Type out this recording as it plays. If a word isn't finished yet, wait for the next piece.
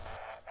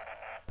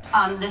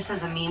This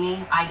is a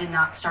meme. I did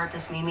not start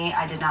this meme.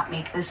 I did not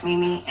make this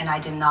meme, and I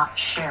did not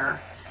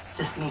share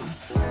this meme.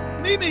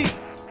 Mimi!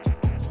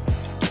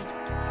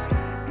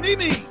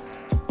 Mimi!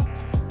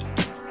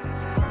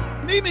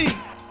 Mimi!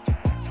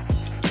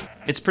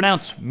 It's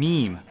pronounced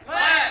meme.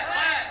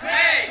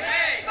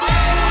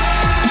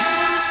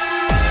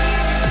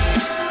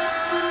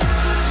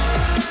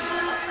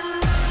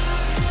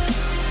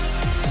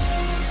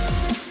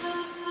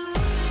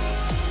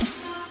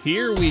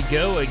 Here we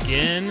go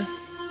again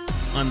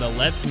on the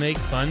Let's Make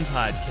Fun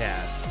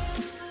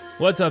podcast.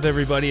 What's up,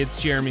 everybody? It's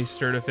Jeremy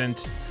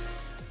Sturdivant.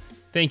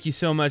 Thank you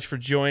so much for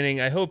joining.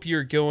 I hope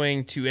you're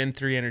going to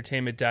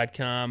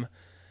n3entertainment.com,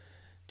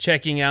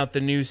 checking out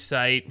the new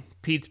site.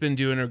 Pete's been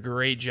doing a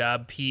great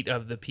job. Pete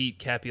of the Pete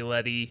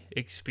Capuletti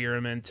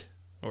Experiment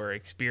or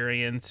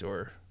Experience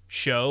or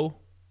Show,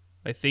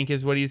 I think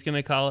is what he's going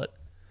to call it.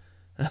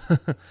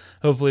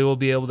 Hopefully we'll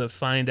be able to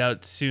find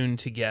out soon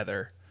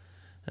together.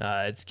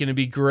 It's going to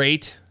be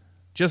great,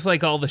 just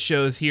like all the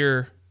shows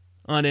here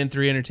on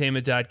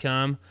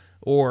n3entertainment.com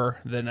or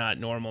the Not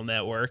Normal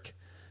Network.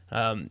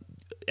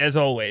 As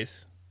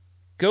always,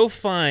 go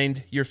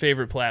find your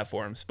favorite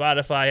platform,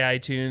 Spotify,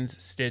 iTunes,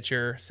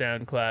 Stitcher,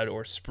 SoundCloud,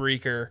 or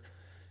Spreaker,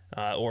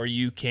 or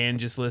you can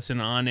just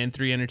listen on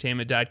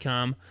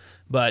n3entertainment.com.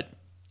 But,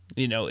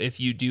 you know, if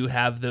you do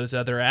have those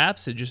other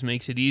apps, it just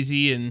makes it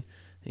easy, and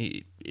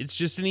it's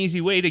just an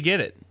easy way to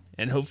get it.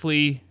 And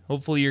hopefully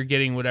you're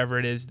getting whatever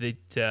it is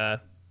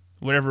that,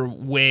 whatever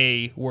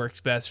way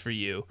works best for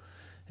you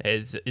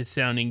is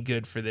sounding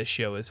good for this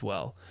show as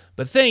well.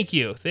 But thank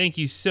you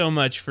so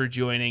much for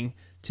joining.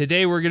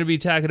 Today we're going to be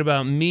talking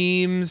about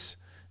memes,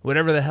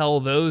 whatever the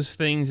hell those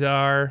things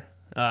are.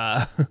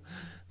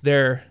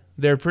 They're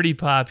pretty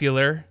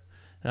popular.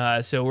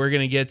 So we're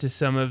going to get to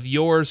some of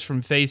yours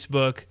from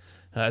Facebook,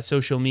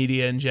 social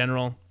media in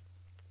general.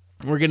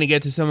 We're going to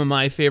get to some of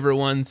my favorite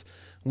ones.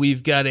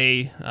 We've got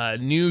a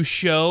new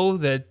show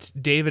that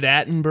David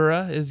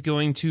Attenborough is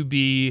going to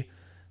be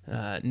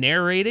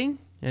narrating,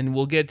 and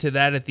we'll get to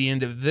that at the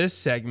end of this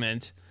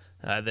segment.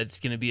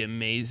 That's going to be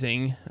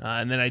amazing.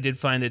 And then I did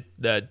find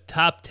the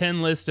top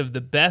 10 list of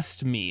the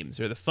best memes,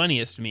 or the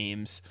funniest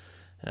memes.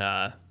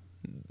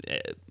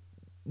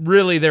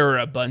 Really, there were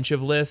a bunch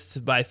of lists,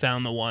 but I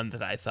found the one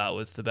that I thought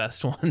was the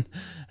best one.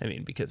 I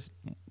mean, because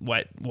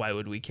why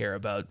would we care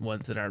about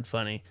ones that aren't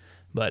funny?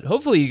 But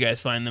hopefully you guys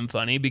find them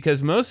funny,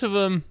 because most of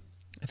them,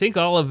 I think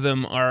all of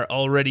them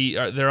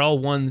they're all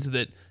ones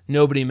that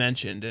nobody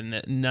mentioned, and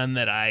none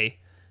that I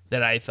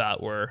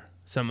thought were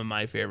some of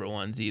my favorite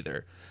ones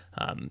either.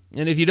 And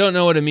if you don't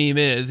know what a meme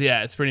is,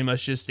 yeah, it's pretty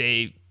much just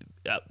a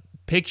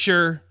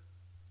picture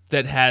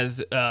that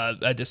has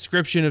a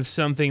description of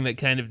something that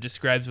kind of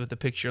describes what the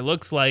picture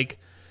looks like,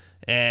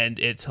 and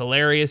it's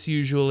hilarious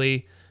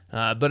usually.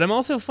 But I'm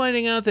also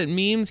finding out that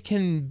memes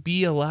can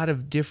be a lot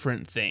of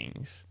different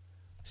things.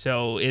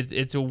 So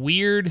it's a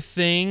weird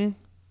thing.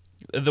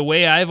 The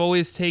way I've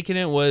always taken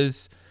it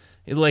was,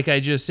 like I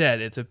just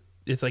said,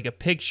 it's like a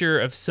picture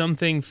of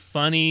something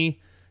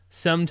funny.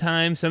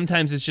 Sometimes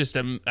it's just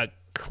a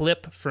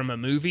clip from a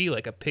movie,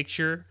 like a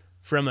picture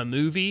from a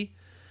movie,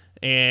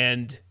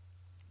 and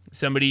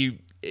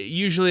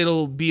usually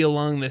it'll be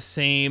along the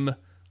same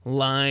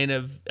line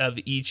of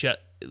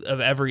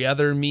every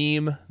other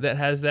meme that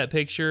has that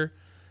picture,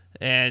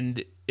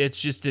 and it's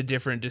just a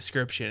different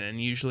description,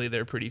 and usually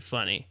they're pretty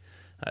funny.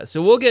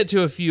 So we'll get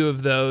to a few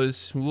of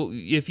those.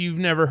 If you've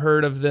never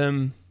heard of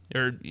them,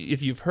 or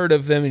if you've heard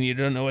of them and you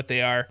don't know what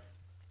they are,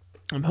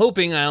 I'm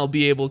hoping I'll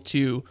be able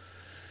to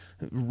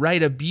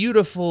write a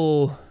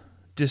beautiful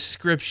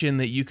description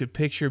that you could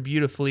picture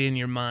beautifully in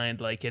your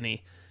mind, like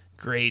any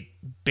great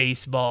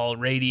baseball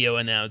radio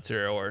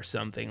announcer or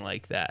something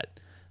like that.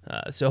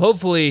 So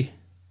hopefully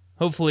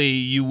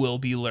you will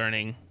be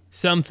learning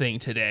something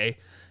today,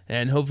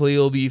 and hopefully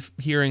you'll be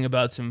hearing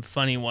about some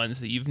funny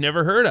ones that you've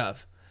never heard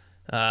of.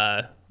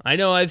 I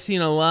know I've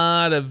seen a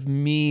lot of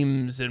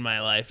memes in my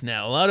life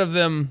now. A lot of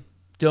them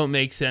don't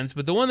make sense,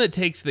 but the one that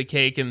takes the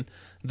cake, and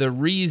the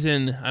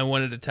reason I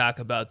wanted to talk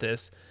about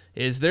this,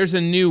 is there's a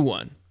new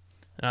one.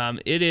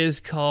 It is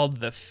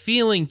called the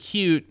Feeling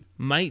Cute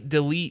Might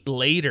Delete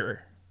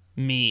Later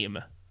meme.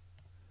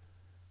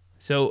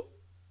 So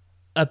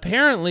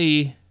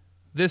apparently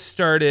this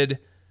started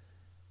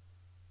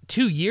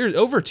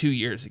over 2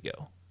 years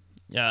ago.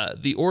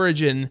 The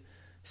origin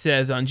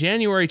says on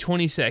January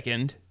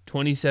 22nd,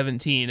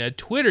 2017, a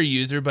Twitter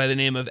user by the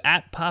name of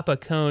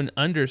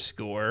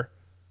 @PapaCone_,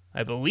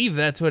 I believe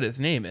that's what his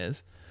name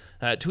is,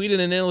 tweeted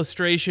an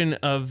illustration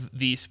of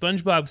the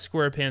SpongeBob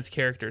SquarePants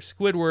character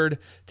Squidward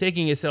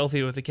taking a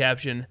selfie with the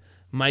caption,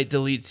 "Might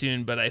delete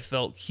soon, but I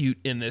felt cute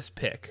in this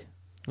pic,"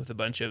 with a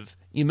bunch of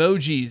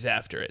emojis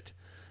after it.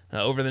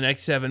 Over the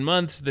next 7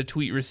 months, the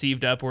tweet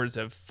received upwards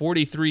of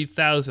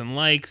 43,000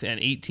 likes and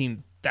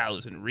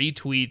 18,000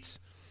 retweets.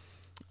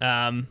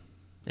 And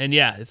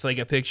yeah, it's like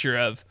a picture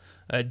of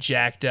a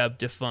jacked up,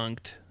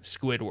 defunct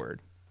Squidward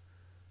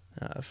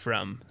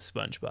from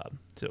SpongeBob.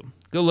 So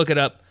go look it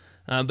up.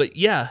 But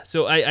yeah,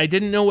 so I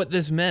didn't know what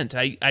this meant.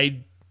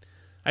 I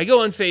I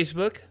go on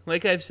Facebook,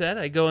 like I've said.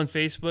 I go on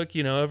Facebook,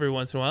 every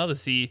once in a while to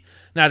see,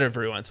 not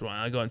every once in a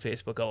while, I go on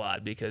Facebook a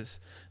lot because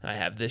I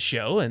have this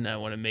show and I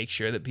want to make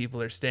sure that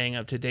people are staying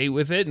up to date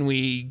with it, and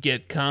we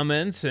get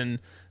comments and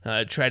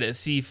try to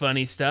see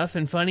funny stuff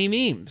and funny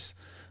memes.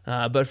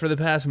 But for the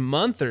past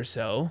month or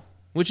so,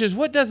 which is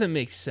what doesn't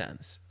make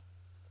sense.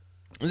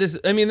 This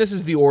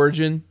is the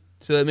origin,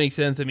 so that makes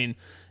sense. It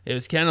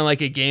was kind of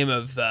like a game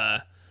of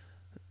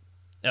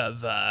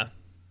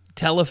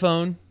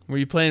telephone, where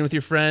you're playing with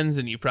your friends,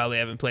 and you probably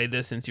haven't played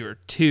this since you were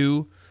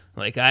 2,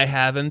 like I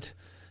haven't.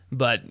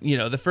 But,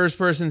 the first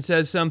person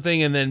says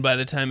something, and then by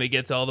the time it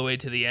gets all the way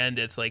to the end,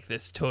 it's like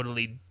this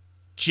totally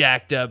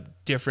jacked up,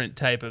 different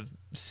type of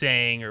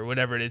saying or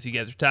whatever it is you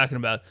guys are talking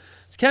about.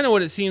 It's kind of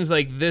what it seems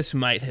like this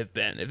might have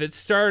been. If it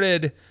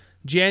started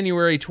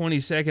January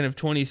 22nd of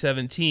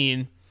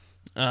 2017,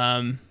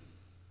 and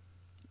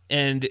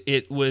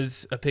it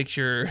was a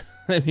picture...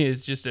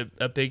 it's just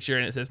a picture,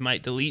 and it says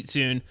might delete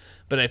soon,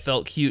 but I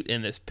felt cute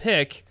in this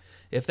pic.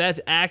 If that's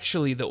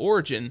actually the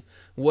origin,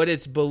 what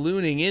it's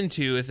ballooning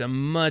into is a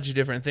much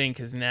different thing,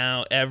 because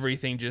now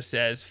everything just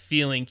says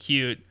feeling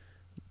cute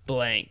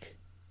blank.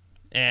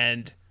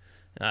 And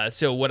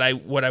so what I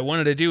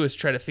wanted to do is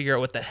try to figure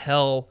out what the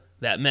hell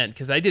that meant,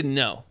 because I didn't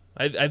know.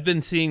 I've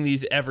been seeing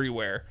these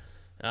everywhere.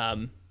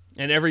 And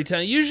every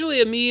time,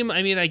 usually a meme,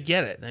 I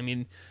get it.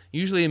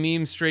 Usually a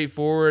meme's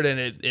straightforward and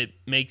it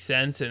makes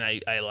sense, and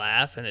I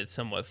laugh and it's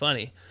somewhat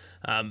funny.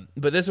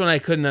 But this one I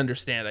couldn't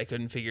understand. I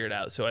couldn't figure it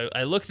out. So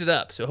I looked it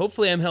up. So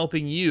hopefully I'm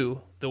helping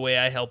you the way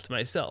I helped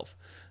myself.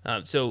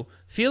 So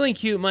feeling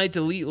cute might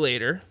delete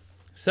later,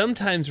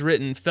 sometimes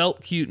written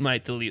felt cute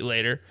might delete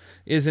later,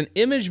 is an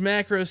image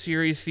macro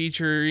series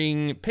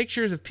featuring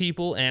pictures of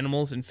people,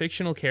 animals, and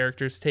fictional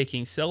characters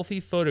taking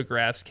selfie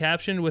photographs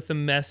captioned with the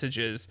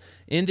messages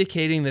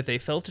indicating that they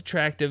felt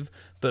attractive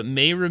but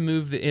may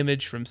remove the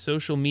image from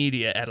social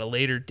media at a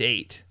later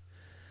date.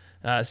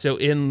 So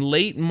in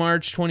late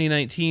March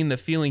 2019, the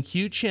Feeling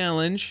Cute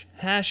Challenge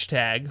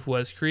hashtag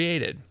was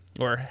created,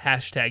 or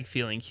hashtag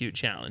Feeling Cute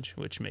Challenge,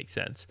 which makes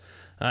sense,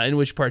 in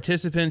which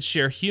participants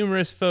share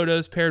humorous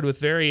photos paired with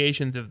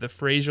variations of the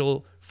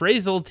phrasal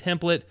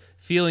template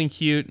feeling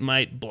cute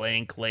might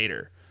blank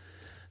later.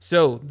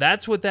 So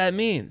that's what that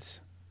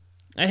means.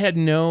 I had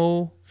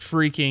no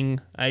freaking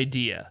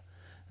idea.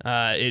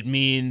 It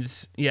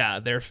means,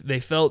 they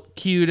felt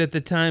cute at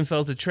the time,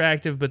 felt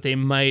attractive, but they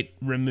might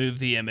remove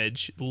the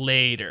image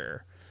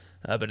later.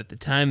 But at the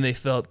time they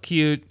felt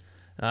cute.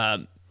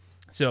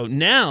 So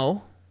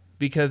now,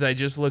 because I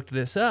just looked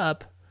this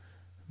up,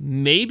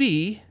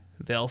 maybe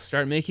they'll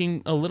start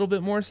making a little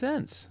bit more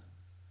sense.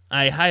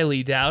 I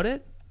highly doubt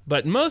it,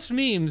 but most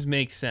memes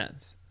make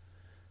sense.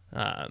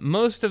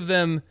 Most of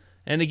them,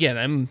 and again,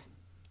 I'm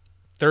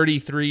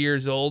 33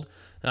 years old.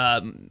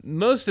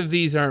 Most of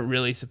these aren't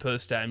really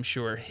supposed to, I'm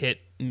sure, hit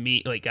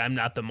me. Like, I'm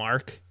not the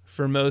mark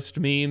for most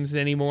memes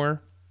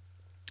anymore.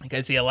 Like,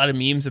 I see a lot of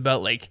memes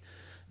about, like,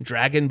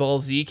 Dragon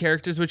Ball Z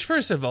characters, which,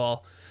 first of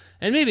all,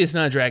 and maybe it's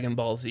not Dragon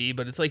Ball Z,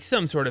 but it's like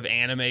some sort of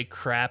anime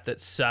crap that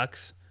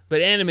sucks.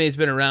 But anime's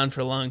been around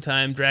for a long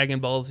time. Dragon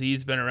Ball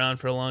Z's been around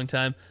for a long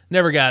time.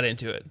 Never got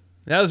into it.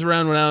 That was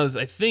around when I was,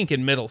 I think,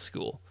 in middle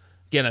school.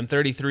 Again, I'm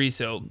 33,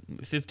 so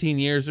 15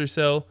 years or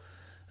so.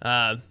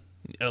 A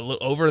little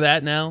over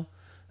that now.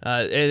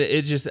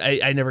 It just,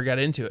 I never got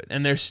into it.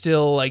 And they're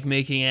still like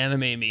making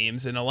anime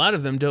memes, and a lot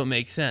of them don't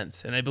make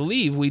sense. And I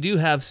believe we do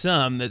have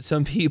some that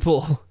some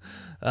people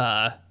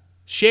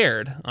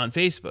shared on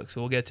Facebook.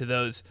 So we'll get to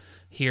those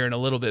here in a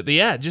little bit. But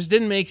yeah, it just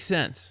didn't make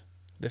sense.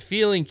 The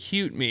feeling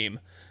cute meme.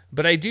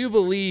 But I do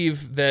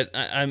believe that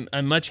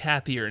I'm much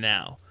happier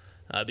now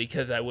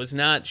because I was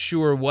not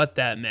sure what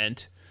that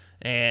meant.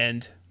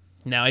 And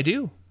now I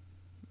do.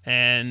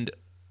 And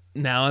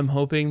now I'm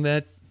hoping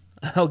that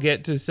I'll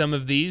get to some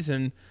of these,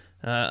 and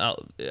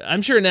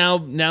I'm sure now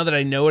that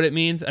I know what it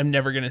means, I'm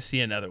never going to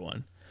see another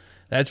one.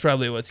 That's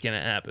probably what's going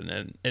to happen,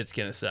 and it's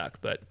going to suck.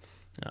 But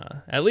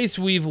at least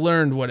we've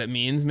learned what it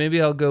means.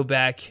 Maybe I'll go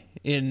back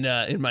in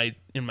my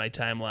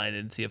timeline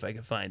and see if I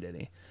can find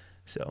any.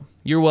 So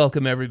you're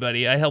welcome,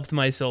 everybody. I helped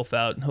myself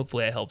out, and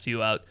hopefully I helped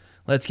you out.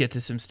 Let's get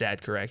to some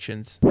stat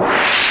corrections.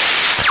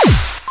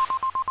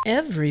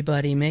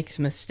 Everybody makes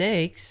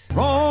mistakes.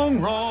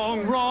 Wrong,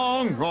 wrong,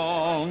 wrong,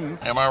 wrong.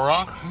 Am I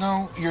wrong?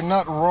 No, you're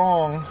not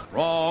wrong.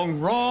 Wrong,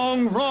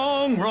 wrong,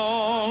 wrong,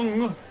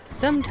 wrong.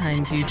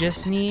 Sometimes you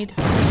just need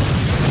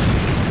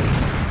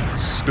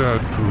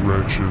stat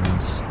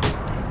corrections.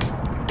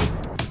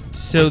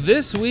 So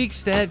this week's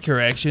stat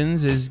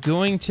corrections is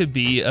going to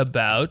be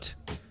about,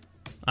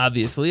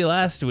 obviously,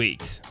 last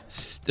week's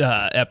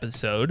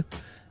episode.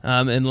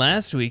 In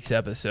last week's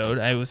episode,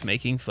 I was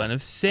making fun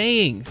of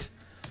sayings.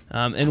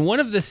 And one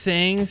of the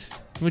sayings,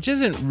 which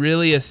isn't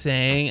really a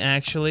saying,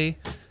 actually,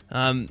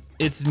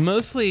 it's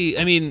mostly,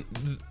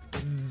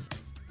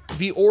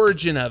 the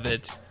origin of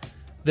it,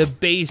 the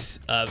base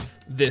of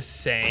this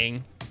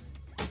saying,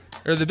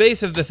 or the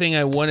base of the thing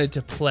I wanted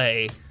to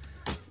play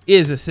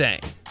is a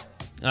saying.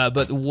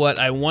 But what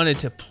I wanted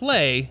to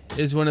play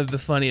is one of the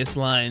funniest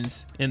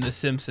lines in The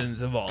Simpsons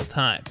of all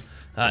time.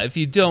 If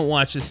you don't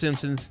watch The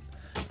Simpsons,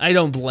 I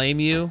don't blame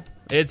you.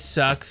 It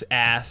sucks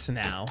ass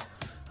now.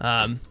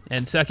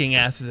 And sucking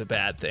ass is a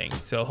bad thing.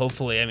 So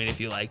hopefully, I mean, if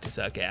you like to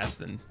suck ass,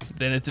 then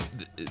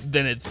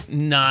it's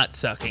not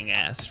sucking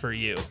ass for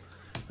you.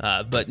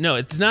 But no,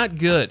 it's not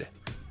good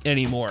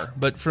anymore.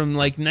 But from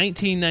like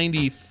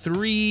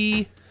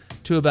 1993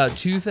 to about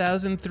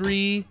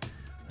 2003,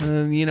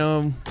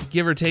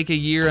 give or take a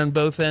year on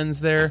both ends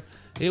there,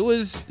 it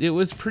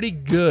was pretty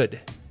good.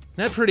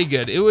 Not pretty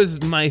good. It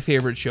was my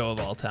favorite show of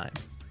all time.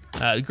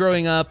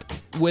 Growing up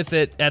with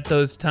it at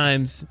those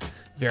times,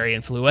 very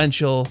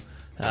influential.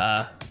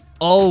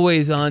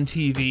 Always on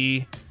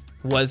TV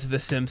was The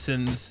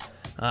Simpsons.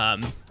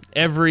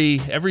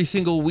 Every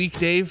single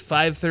weekday,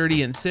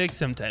 5:30 and 6.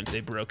 Sometimes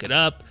they broke it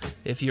up.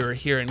 If you were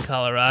here in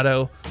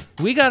Colorado,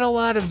 we got a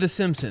lot of The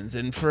Simpsons,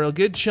 and for a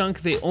good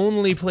chunk, they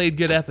only played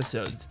good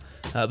episodes.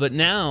 But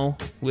now,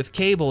 with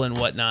cable and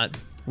whatnot,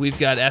 we've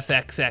got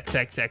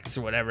FXXXX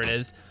or whatever it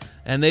is,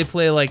 and they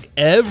play like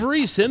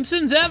every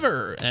Simpsons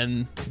ever,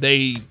 and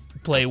they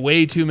play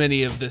way too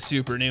many of the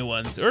super new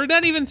ones, or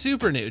not even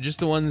super new, just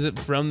the ones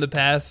from the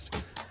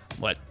past,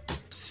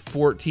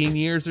 14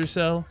 years or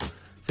so,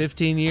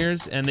 15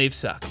 years, and they've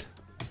sucked.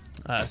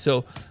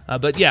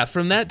 But yeah,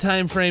 from that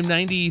time frame,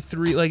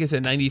 93, like I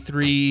said,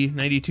 93,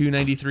 92,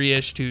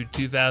 93-ish to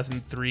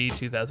 2003,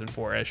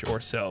 2004-ish or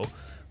so,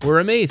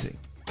 were amazing.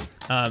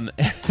 And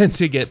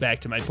to get back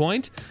to my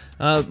point,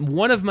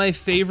 one of my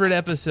favorite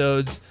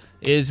episodes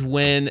is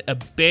when a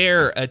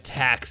bear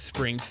attacks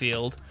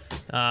Springfield.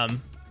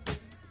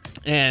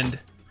 And,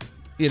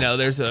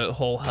 there's a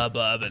whole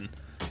hubbub, and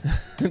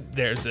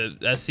there's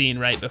a scene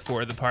right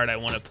before the part I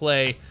want to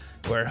play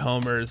where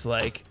Homer's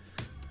like,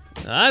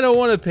 I don't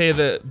want to pay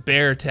the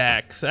bear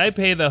tax. I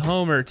pay the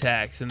Homer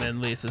tax. And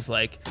then Lisa's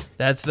like,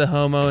 that's the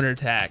homeowner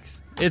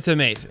tax. It's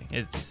amazing.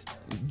 It's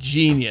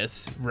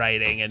genius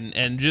writing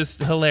and just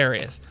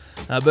hilarious.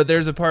 But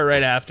there's a part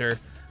right after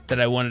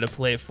that I wanted to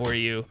play for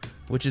you,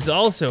 which is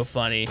also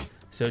funny.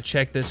 So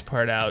check this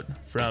part out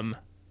from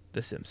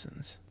The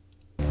Simpsons.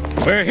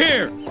 We're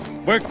here.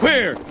 We're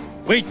queer.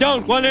 We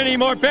don't want any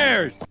more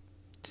bears.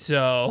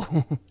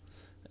 So,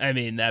 I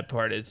mean, that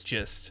part is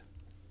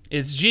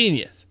it's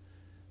genius.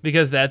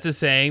 Because that's a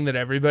saying that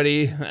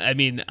everybody, I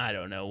mean, I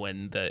don't know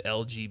when the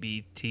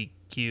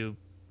LGBTQ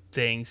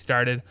thing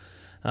started,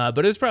 but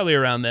it was probably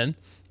around then.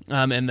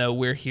 And the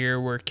we're here,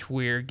 we're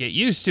queer, get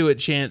used to it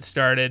chant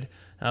started,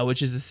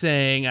 which is a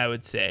saying, I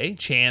would say.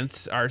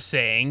 Chants are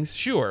sayings.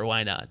 Sure,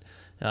 why not?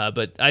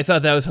 But I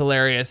thought that was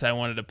hilarious. I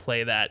wanted to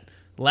play that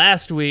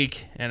last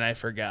week, and I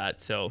forgot.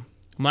 So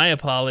my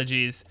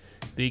apologies,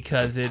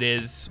 because it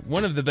is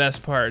one of the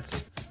best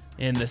parts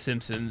in The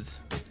Simpsons,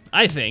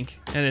 I think.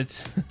 And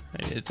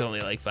it's only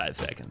like 5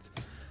 seconds.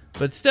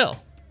 But still,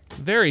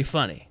 very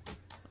funny,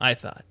 I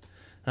thought.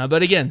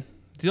 But again,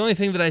 the only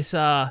thing that I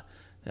saw,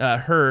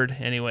 heard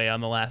anyway,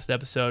 on the last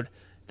episode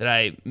that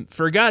I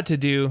forgot to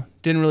do,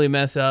 didn't really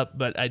mess up,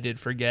 but I did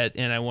forget,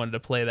 and I wanted to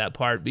play that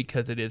part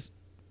because it is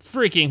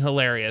freaking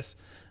hilarious.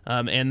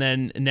 And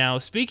then now,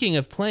 speaking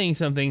of playing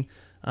something,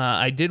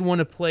 I did want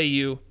to play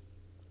you.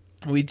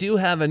 We do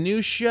have a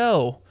new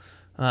show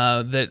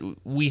that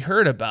we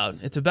heard about.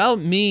 It's about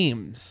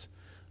memes.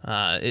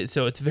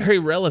 So it's very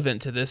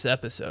relevant to this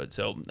episode.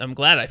 So I'm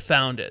glad I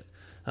found it.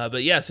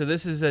 But yeah, so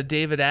this is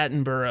David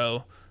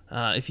Attenborough.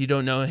 If you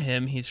don't know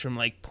him, he's from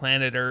like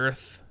Planet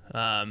Earth,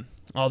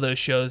 all those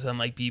shows on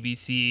like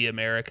BBC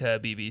America,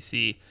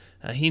 BBC.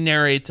 He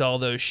narrates all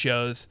those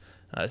shows.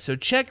 So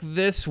check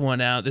this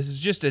one out. This is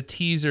just a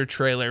teaser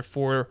trailer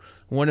for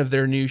one of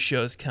their new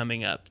shows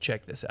coming up.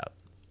 Check this out.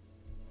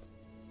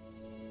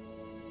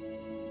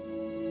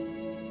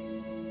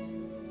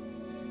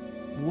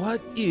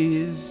 What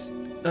is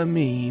a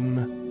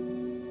meme?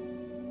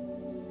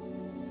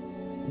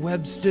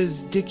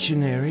 Webster's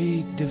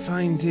dictionary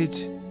defines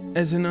it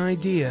as an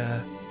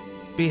idea,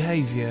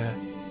 behavior,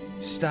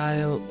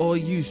 style, or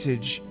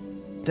usage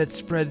that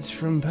spreads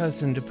from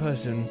person to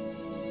person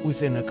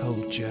within a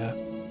culture.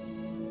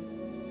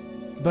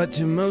 But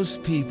to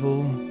most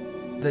people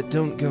that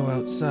don't go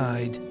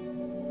outside,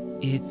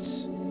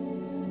 it's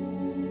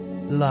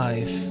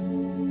life.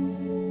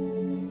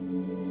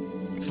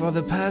 For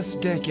the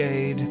past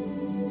decade,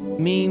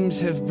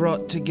 memes have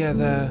brought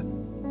together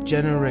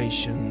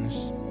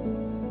generations.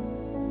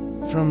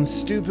 From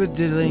stupid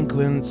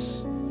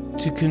delinquents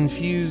to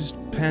confused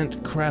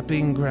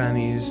pant-crapping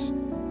grannies,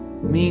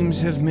 memes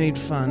have made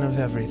fun of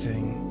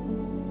everything.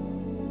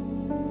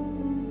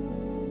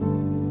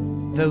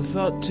 Though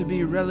thought to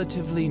be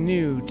relatively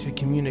new to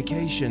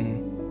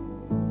communication,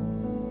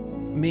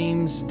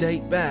 memes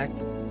date back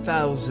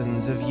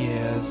thousands of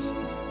years.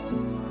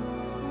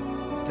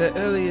 The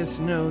earliest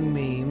known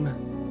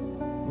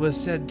meme was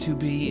said to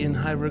be in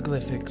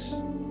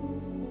hieroglyphics,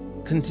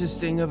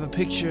 consisting of a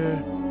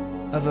picture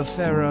of a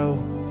pharaoh,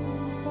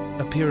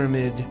 a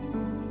pyramid,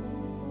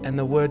 and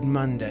the word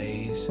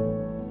Mondays.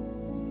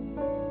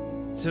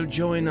 So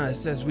join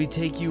us as we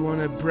take you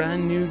on a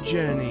brand new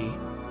journey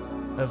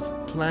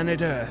of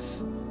planet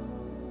Earth.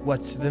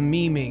 What's the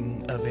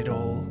memeing of it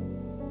all?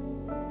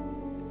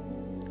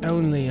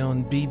 Only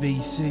on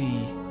BBC.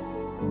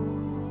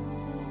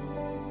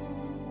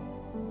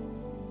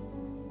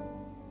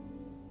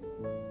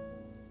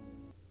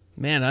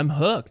 Man, I'm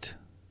hooked.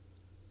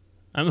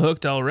 I'm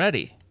hooked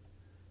already.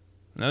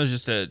 That was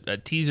just a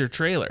teaser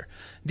trailer.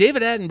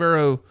 David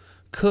Attenborough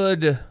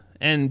could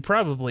and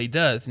probably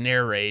does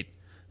narrate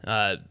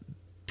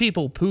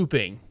people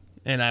pooping,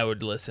 and I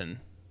would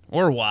listen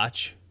or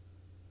watch.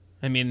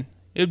 I mean,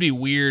 it would be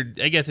weird.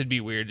 I guess it'd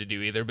be weird to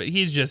do either, but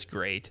he's just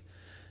great.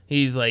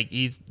 He's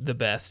the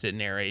best at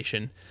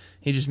narration.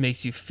 He just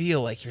makes you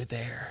feel like you're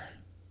there.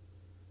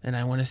 And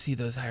I want to see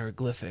those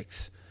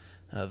hieroglyphics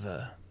of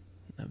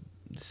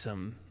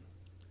some,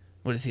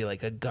 what is he,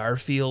 like a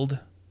Garfield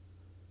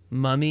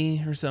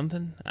mummy or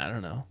something? I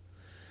don't know.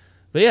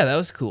 But yeah, that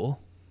was cool.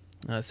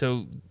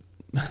 So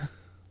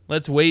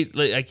let's wait.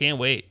 I can't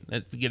wait.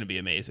 That's going to be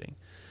amazing.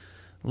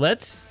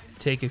 Let's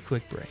take a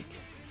quick break.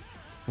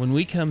 When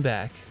we come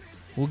back,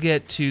 we'll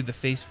get to the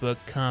Facebook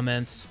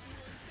comments.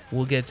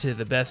 We'll get to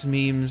the best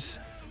memes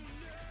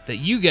that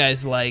you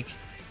guys like.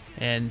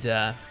 And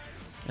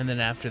then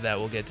after that,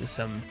 we'll get to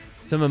some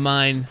of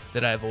mine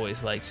that I've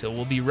always liked. So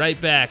we'll be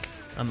right back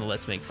on the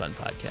Let's Make Fun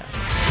podcast.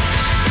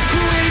 We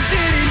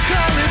didn't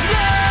call it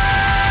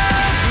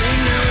love. We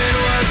knew it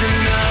was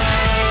enough.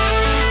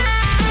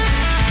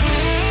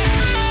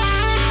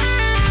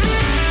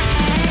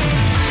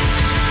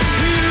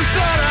 You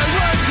thought I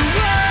was the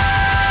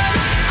one.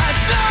 I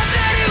thought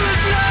that it was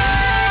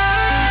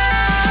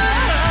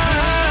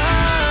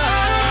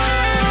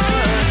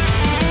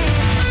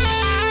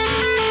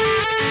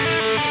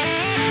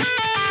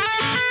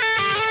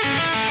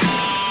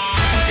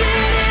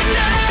Didn't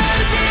know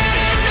that you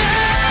needed me.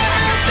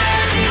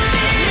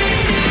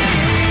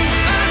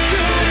 I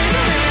couldn't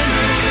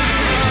handle it,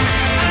 so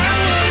I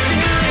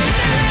wasn't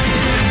listening.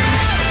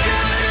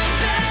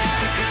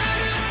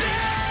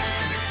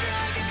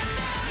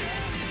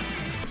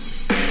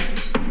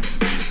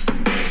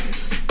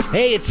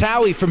 Hey, it's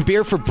Howie from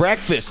Beer for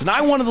Breakfast, and I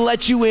wanted to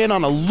let you in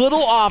on a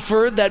little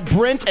offer that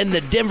Brent and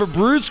the Denver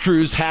Brews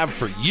Crews have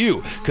for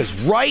you.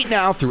 Because right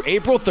now, through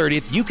April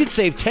 30th, you can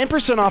save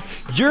 10%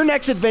 off your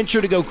next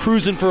adventure to go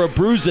cruising for a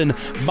bruising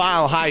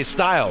Mile High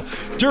style.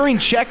 During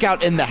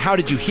checkout in the How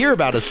Did You Hear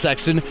About Us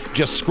section,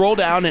 just scroll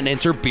down and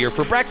enter Beer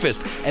for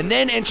Breakfast, and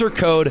then enter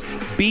code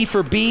B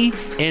for B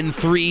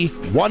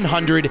N3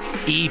 100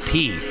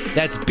 EP.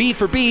 That's B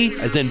for B,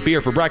 as in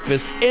Beer for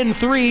Breakfast,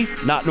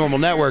 N3, not Normal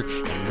Network,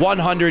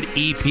 100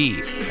 EP,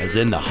 as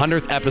in the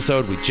 100th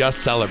episode we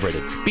just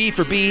celebrated. B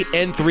for B,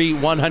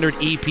 N3, 100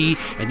 EP,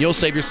 and you'll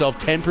save yourself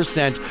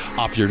 10%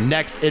 off your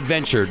next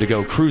adventure to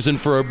go cruising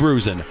for a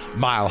bruising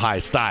Mile High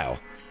style.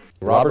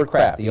 Robert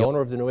Kraft, the owner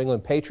of the New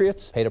England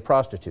Patriots, paid a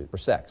prostitute for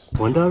sex.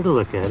 $1 to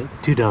look at it,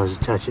 $2 to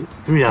touch it,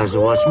 $3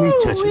 to watch me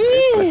touch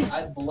it.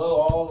 I'd blow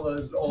all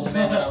those old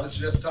men I was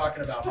just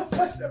talking about for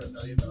 $47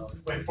 million.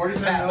 Wait,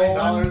 $47 million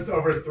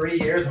over 3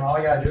 years and all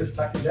I gotta do is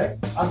suck your dick?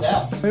 I'm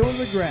down. It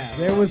was a grab.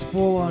 There was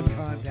full-on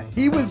contact.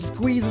 He was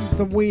squeezing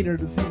some wiener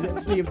to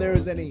see if there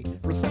was any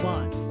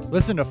response.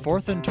 Listen to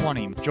 4th and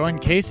 20. Join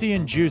Casey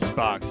and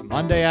Juicebox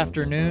Monday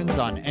afternoons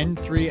on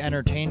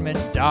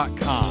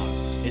N3Entertainment.com.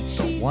 It's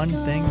the one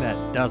thing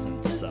that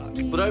doesn't suck.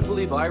 But I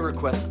believe I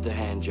requested the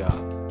hand job.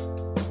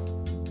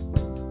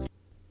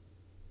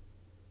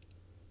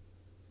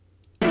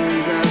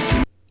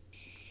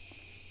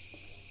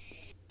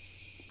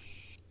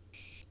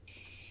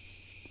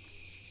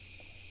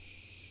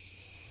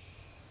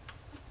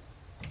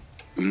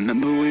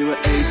 Remember we were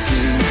 18. We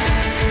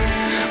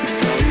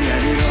thought we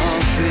had it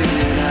all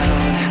figured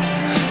out.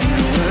 You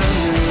know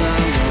we're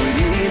around, all we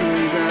need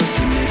was us.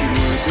 We make it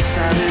work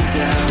without a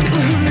doubt.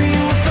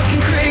 You were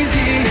fucking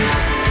crazy,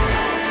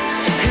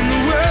 and the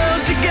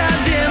world's a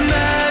goddamn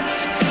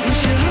mess. We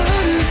should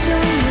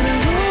understand when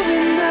it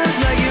opened up,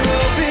 like you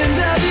opened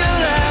up your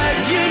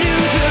legs. You knew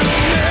the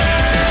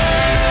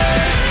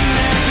mess,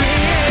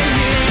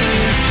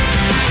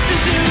 so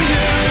do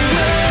your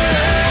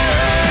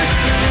worst,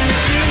 don't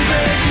you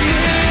break me.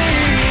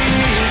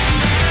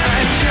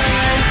 I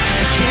tried,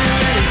 I can't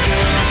let it go.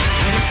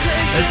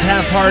 That's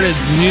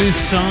Half-Hearted's new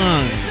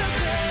song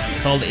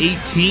called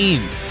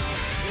 18.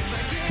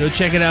 Go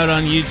check it out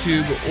on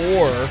YouTube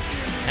or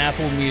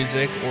Apple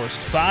Music or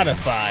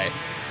Spotify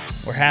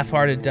or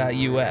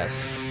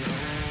halfhearted.us.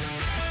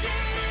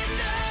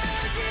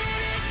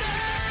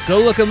 Go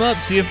look them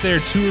up, see if they're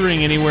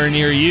touring anywhere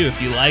near you.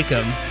 If you like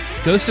them,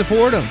 go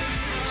support them.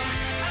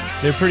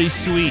 They're pretty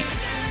sweet.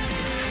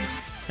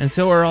 And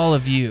so are all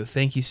of you.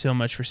 Thank you so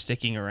much for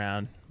sticking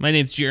around. My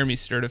name's Jeremy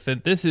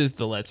Sturdivant. This is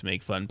the Let's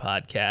Make Fun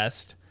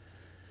podcast.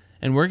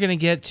 And we're going to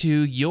get to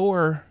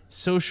your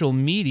social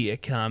media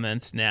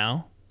comments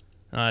now.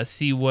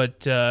 See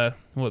what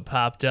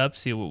popped up,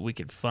 see what we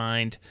could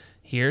find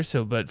here.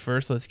 But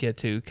first, let's get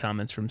to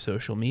comments from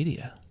social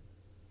media.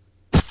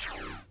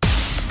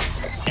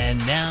 And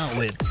now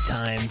it's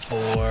time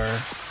for...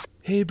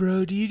 Hey,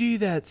 bro, do you do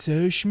that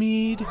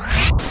Sochmead?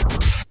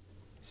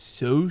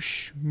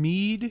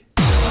 Sochmead?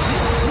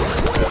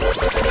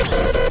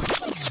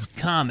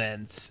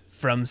 Comments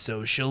from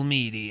social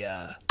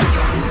media.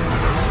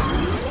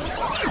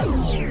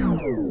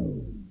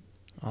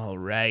 All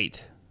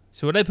right.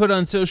 So what I put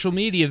on social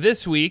media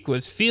this week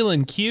was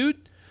feeling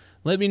cute.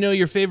 Let me know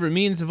your favorite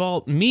memes of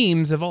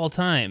all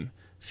time.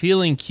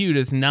 Feeling cute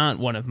is not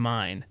one of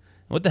mine.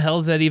 What the hell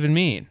does that even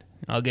mean?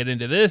 I'll get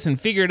into this and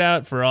figure it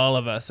out for all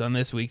of us on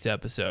this week's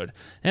episode.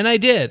 And I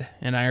did,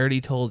 and I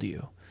already told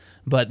you.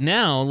 But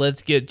now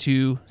let's get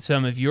to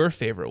some of your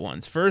favorite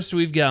ones. First,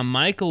 we've got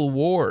Michael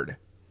Ward.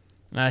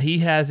 He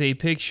has a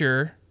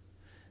picture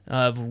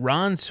of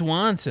Ron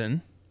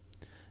Swanson.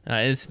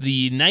 It's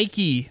the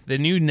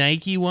new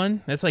Nike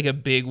one. That's like a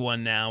big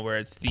one now, where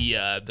it's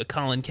the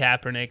Colin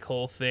Kaepernick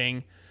whole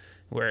thing,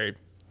 where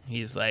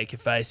he's like,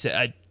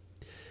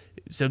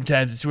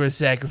 sometimes it's worth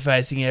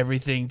sacrificing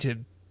everything to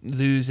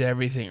lose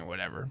everything or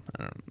whatever.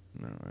 I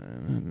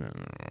don't know.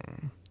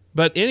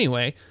 But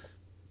anyway,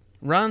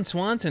 Ron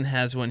Swanson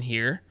has one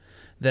here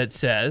that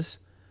says,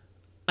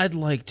 "I'd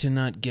like to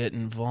not get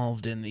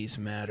involved in these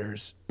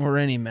matters, or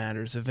any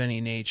matters of any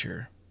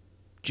nature.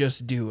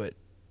 Just do it.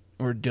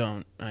 Or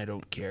don't. I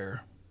don't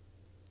care."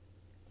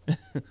 I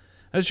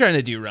was trying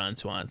to do Ron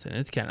Swanson.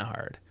 It's kind of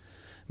hard.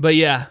 But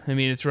yeah, I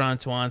mean, it's Ron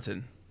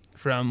Swanson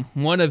from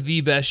one of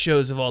the best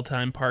shows of all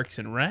time, Parks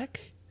and Rec.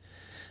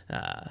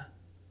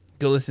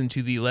 Go listen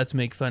to the Let's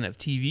Make Fun of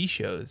TV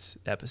Shows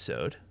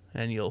episode,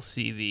 and you'll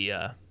see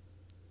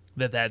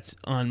that's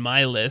on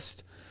my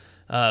list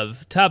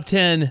of top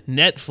 10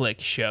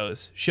 Netflix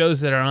shows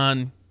that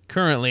are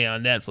currently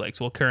on Netflix.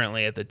 Well,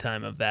 currently at the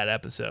time of that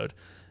episode.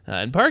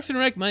 And Parks and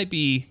Rec might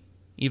be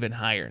even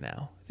higher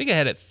now. I think I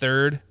had it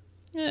third.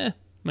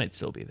 Might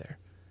still be there.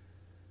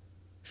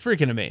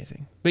 Freaking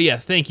amazing. But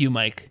yes, thank you,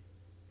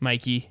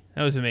 Mikey.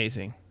 That was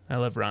amazing. I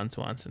love Ron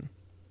Swanson.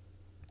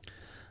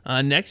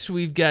 Next,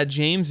 we've got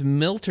James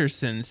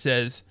Milterson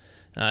says,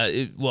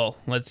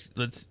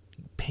 let's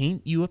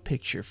paint you a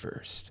picture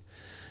first.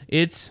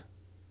 It's,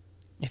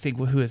 I think,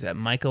 who is that?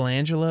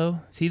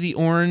 Michelangelo? Is he the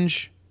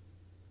orange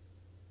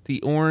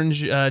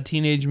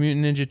Teenage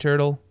Mutant Ninja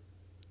Turtle?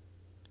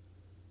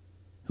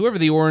 Whoever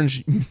the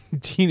orange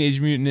Teenage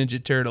Mutant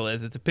Ninja Turtle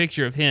is, it's a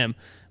picture of him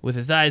with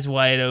his eyes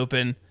wide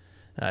open,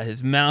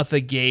 his mouth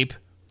agape,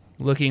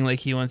 looking like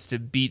he wants to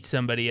beat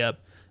somebody up.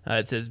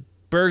 It says,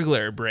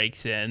 "Burglar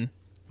breaks in.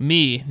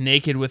 Me,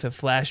 naked with a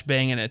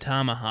flashbang and a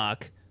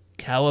tomahawk.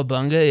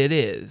 Cowabunga it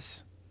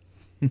is."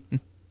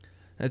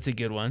 That's a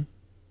good one.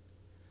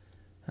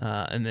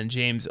 And then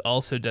James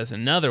also does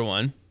another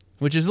one,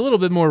 which is a little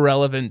bit more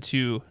relevant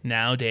to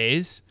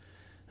nowadays.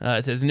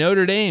 It says,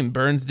 "Notre Dame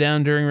burns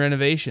down during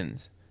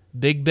renovations.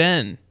 Big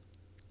Ben,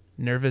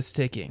 nervous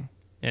ticking."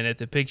 And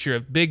it's a picture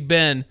of Big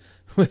Ben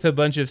with a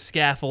bunch of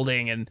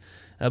scaffolding and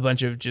a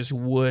bunch of just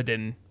wood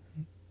and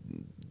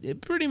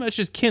pretty much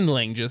just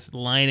kindling, just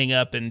lining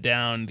up and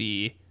down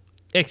the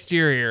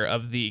exterior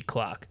of the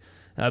clock.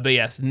 But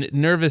yes,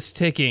 nervous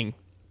ticking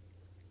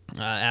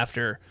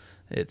after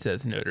it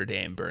says Notre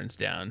Dame burns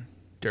down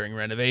during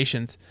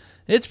renovations.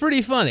 It's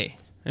pretty funny.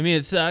 I mean,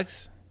 it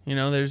sucks.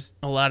 There's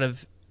a lot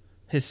of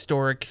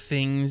historic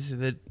things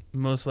that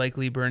most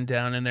likely burned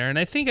down in there. And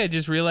I think I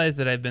just realized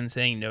that I've been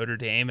saying Notre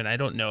Dame, and I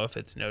don't know if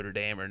it's Notre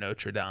Dame or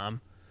Notre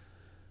Dame.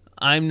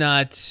 I'm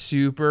not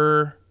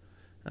super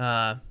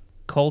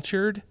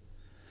cultured,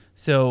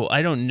 so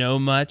I don't know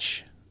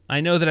much. I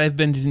know that I've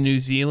been to New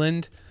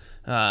Zealand,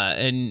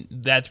 and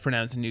that's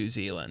pronounced New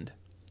Zealand.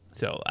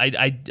 So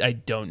I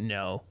don't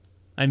know.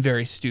 I'm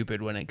very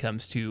stupid when it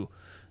comes to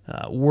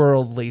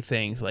worldly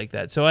things like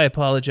that. So I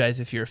apologize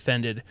if you're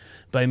offended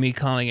by me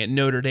calling it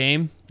Notre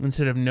Dame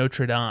instead of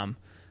Notre Dame.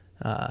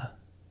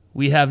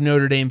 We have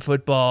Notre Dame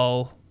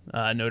football,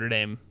 Notre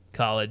Dame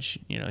College,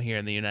 here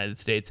in the United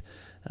States.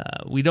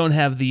 We don't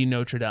have the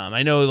Notre Dame.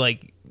 I know,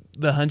 like,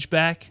 The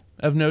Hunchback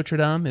of Notre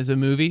Dame is a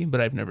movie,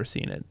 but I've never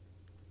seen it.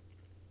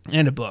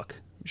 And a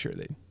book. I'm sure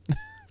they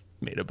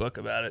made a book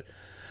about it.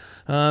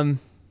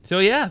 So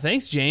yeah,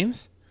 thanks,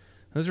 James.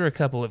 Those are a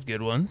couple of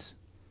good ones.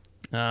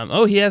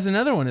 He has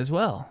another one as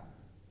well.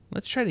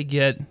 Let's try to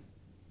get...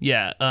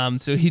 Yeah,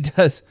 so he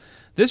does...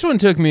 This one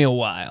took me a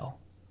while.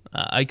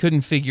 I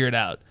couldn't figure it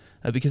out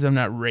because I'm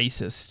not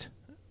racist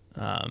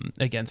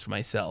against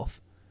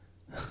myself.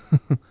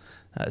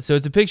 So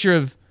it's a picture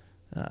of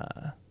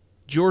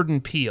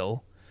Jordan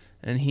Peele,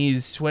 and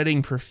he's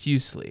sweating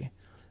profusely.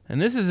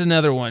 And this is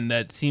another one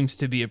that seems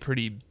to be a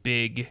pretty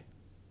big,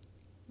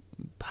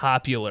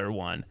 popular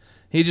one.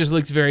 He just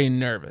looks very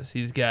nervous.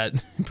 He's got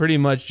pretty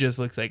much just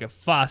looks like a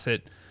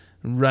faucet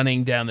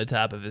running down the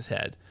top of his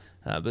head.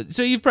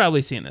 So you've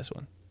probably seen this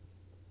one,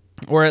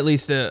 or at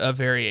least a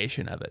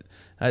variation of it.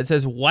 It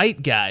says,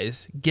 "White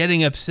guys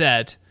getting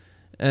upset,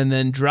 and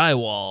then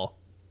drywall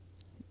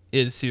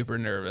is super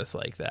nervous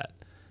like that."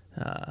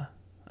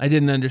 I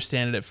didn't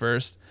understand it at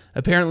first.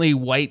 Apparently,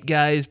 white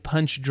guys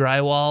punch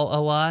drywall a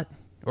lot,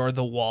 or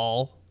the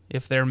wall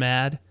if they're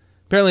mad.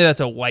 Apparently, that's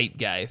a white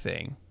guy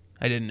thing.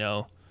 I didn't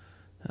know.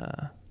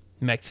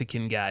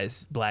 Mexican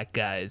guys, black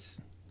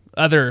guys,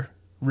 other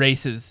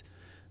races,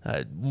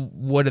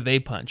 what do they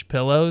punch?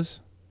 Pillows?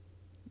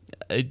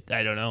 I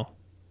don't know.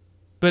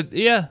 But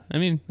yeah, I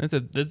mean,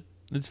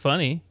 that's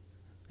funny.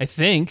 I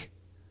think.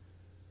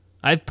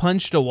 I've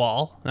punched a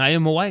wall. I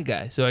am a white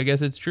guy, so I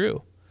guess it's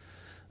true.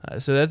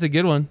 So that's a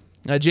good one.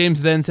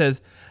 James then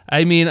says,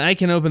 I mean, I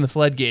can open the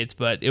floodgates,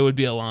 but it would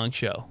be a long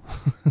show.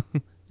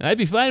 And I'd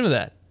be fine with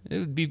that.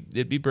 It'd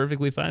be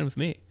perfectly fine with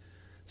me.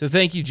 So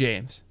thank you,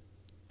 James.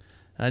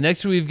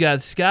 Next, we've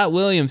got Scott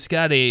Williams.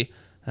 Scott, a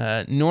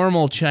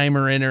normal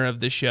chimer-inner of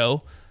the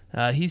show.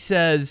 He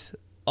says,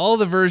 all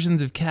the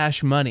versions of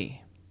Cash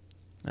Money.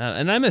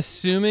 And I'm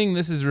assuming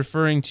this is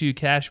referring to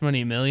Cash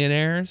Money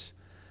Millionaires.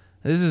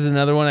 This is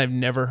another one I've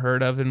never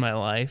heard of in my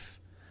life.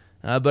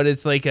 But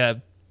it's like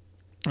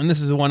and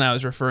this is the one I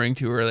was referring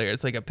to earlier.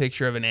 It's like a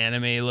picture of an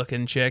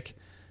anime-looking chick,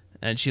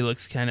 and she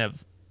looks kind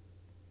of,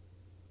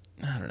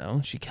 I don't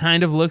know, she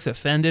kind of looks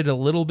offended a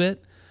little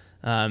bit.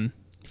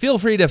 Feel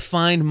free to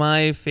find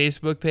my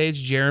Facebook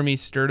page, Jeremy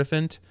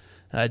Sturdivant,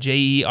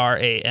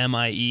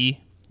 Jeramie,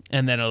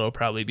 and then it'll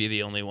probably be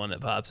the only one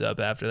that pops up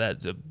after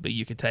that. So, but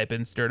you could type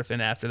in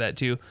Sturdivant after that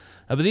too.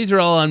 But these are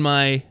all on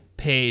my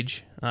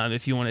page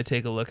if you want to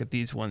take a look at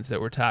these ones that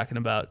we're talking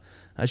about.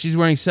 She's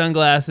wearing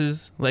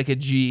sunglasses like a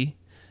G.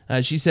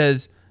 She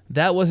says,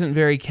 that wasn't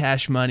very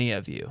Cash Money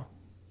of you,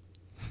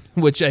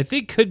 which I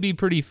think could be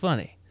pretty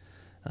funny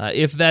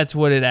if that's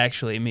what it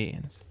actually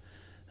means.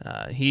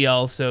 He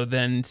also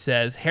then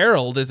says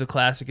Harold is a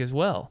classic as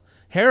well.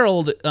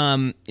 Harold,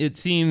 it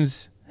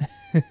seems,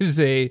 is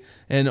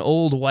an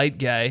old white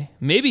guy.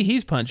 Maybe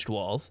he's punched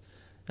walls,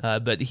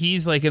 but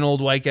he's like an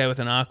old white guy with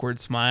an awkward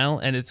smile,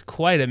 and it's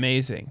quite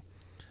amazing.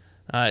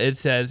 It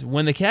says,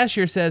 when the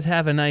cashier says,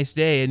 have a nice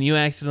day, and you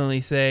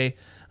accidentally say,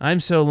 I'm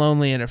so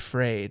lonely and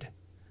afraid.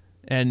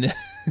 And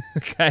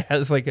the guy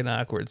has like an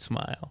awkward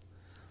smile.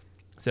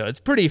 So it's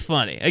pretty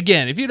funny.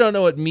 Again, if you don't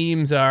know what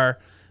memes are,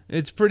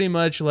 it's pretty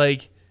much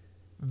like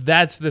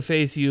that's the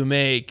face you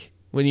make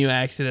when you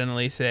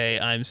accidentally say,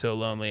 I'm so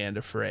lonely and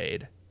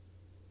afraid.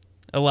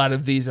 A lot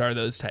of these are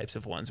those types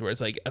of ones where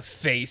it's like a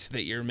face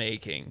that you're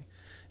making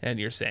and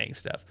you're saying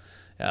stuff.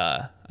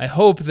 I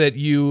hope that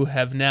you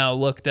have now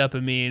looked up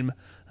a meme.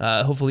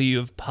 Hopefully you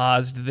have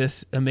paused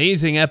this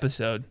amazing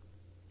episode,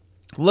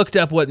 looked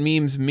up what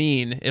memes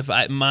mean if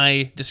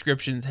my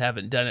descriptions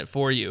haven't done it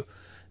for you,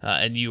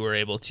 and you were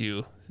able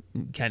to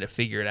kind of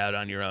figure it out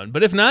on your own.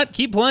 But if not,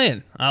 keep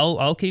playing.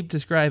 I'll keep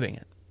describing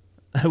it.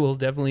 I will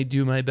definitely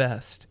do my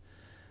best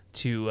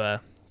to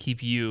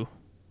keep you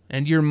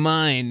and your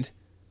mind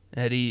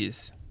at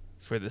ease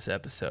for this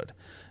episode.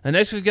 And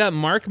next we've got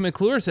Mark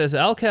McClure says,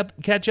 I'll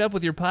catch up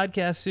with your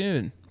podcast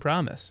soon.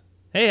 Promise.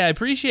 Hey, I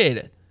appreciate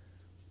it.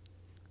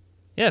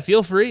 Yeah,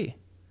 feel free.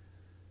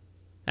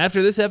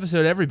 After this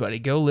episode, everybody,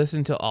 go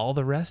listen to all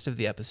the rest of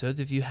the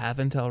episodes if you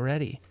haven't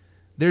already.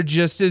 They're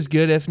just as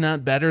good, if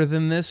not better,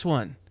 than this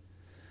one.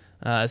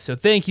 So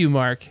thank you,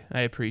 Mark.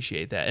 I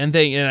appreciate that. And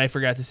I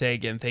forgot to say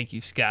again, thank you,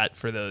 Scott,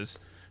 for those.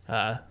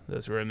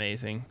 Those were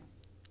amazing.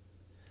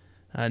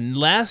 And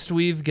last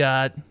we've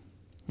got...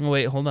 Oh,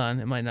 wait, hold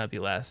on. It might not be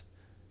last.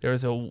 There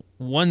was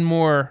one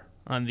more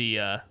on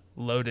the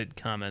loaded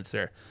comments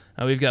there.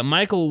 We've got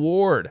Michael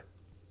Ward.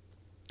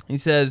 He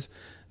says,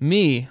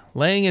 me,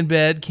 laying in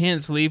bed,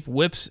 can't sleep,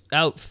 whips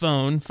out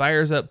phone,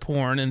 fires up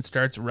porn, and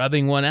starts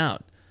rubbing one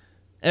out.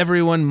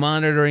 Everyone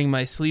monitoring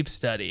my sleep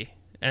study.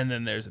 And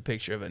then there's a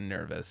picture of a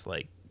nervous,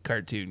 like,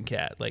 cartoon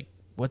cat. Like,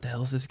 what the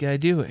hell is this guy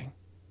doing?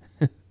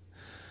 Yeah,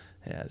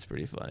 it's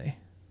pretty funny.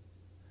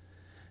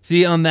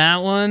 See, on that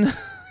one,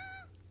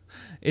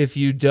 if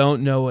you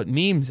don't know what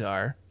memes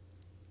are,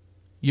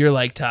 you're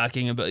like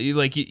talking about,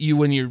 like you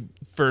when you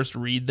first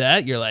read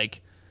that, you're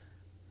like,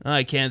 oh,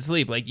 I can't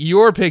sleep. Like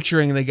you're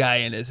picturing the guy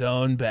in his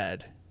own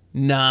bed,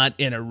 not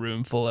in a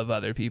room full of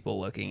other people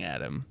looking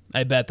at him.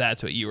 I bet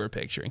that's what you were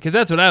picturing, because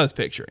that's what I was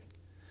picturing.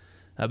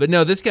 But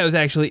no, this guy was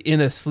actually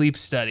in a sleep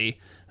study,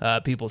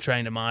 people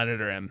trying to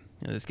monitor him.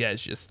 And this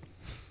guy's just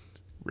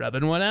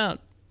rubbing one out.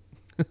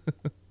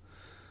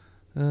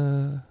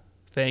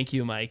 Thank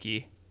you,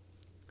 Mikey.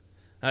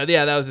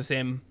 Yeah, that was the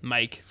same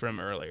Mike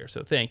from earlier,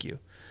 so thank you.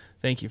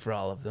 Thank you for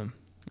all of them.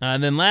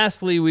 And then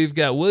lastly, we've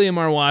got William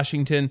R.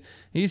 Washington.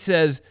 He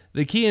says,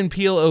 the Key and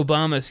Peele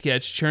Obama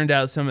sketch churned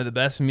out some of the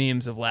best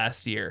memes of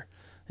last year.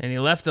 And he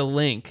left a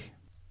link.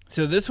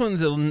 So this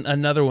one's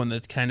another one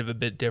that's kind of a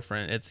bit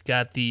different. It's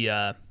got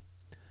the...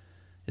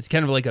 it's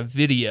kind of like a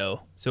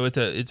video. So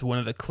it's one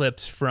of the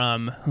clips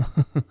from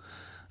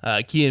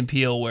Key and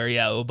Peele where,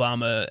 yeah,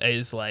 Obama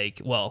is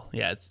like... Well,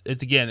 yeah,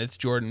 it's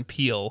Jordan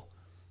Peele.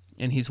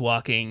 And he's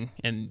walking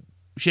and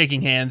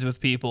shaking hands with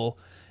people.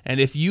 And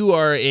if you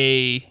are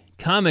a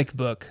comic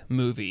book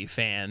movie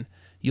fan,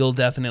 you'll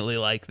definitely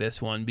like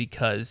this one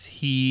because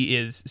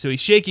he's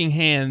shaking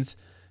hands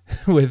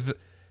with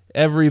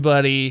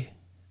everybody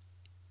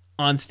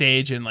on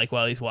stage and like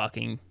while he's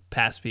walking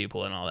past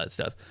people and all that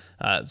stuff.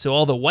 So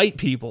all the white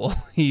people,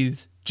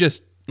 he's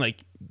just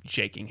like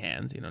shaking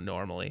hands,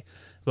 normally.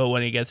 But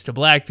when he gets to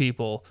black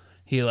people,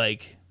 he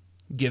like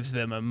gives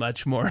them a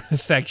much more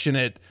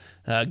affectionate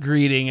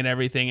greeting and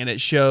everything. And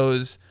it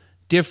shows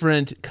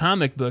different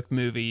comic book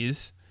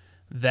movies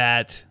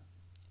that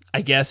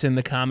I guess in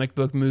the comic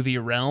book movie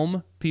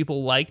realm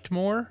people liked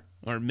more,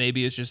 or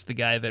maybe it's just the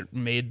guy that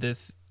made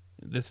this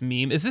this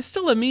meme. Is this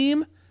still a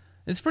meme?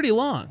 It's pretty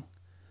long.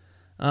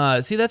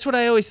 See, that's what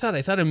I always thought.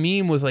 I thought a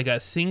meme was like a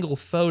single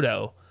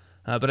photo,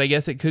 but I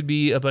guess it could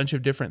be a bunch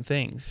of different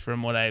things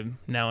from what I'm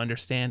now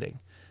understanding.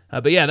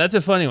 But yeah, that's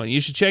a funny one.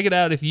 You should check it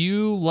out if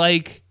you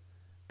like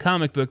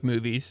comic book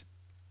movies.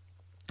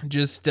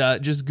 Just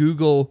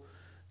Google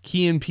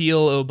Key and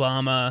Peele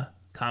Obama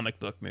comic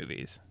book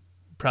movies.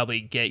 Probably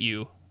get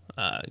you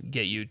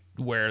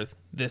where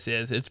this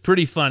is. It's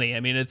pretty funny. I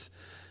mean, it's,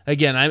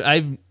 again,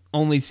 I've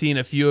only seen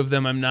a few of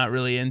them. I'm not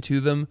really into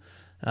them,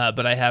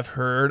 but I have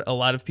heard a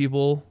lot of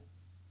people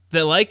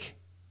that like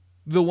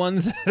the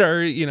ones that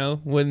are,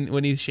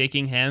 when he's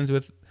shaking hands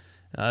with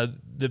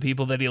the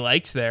people that he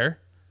likes there.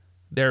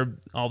 They're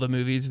all the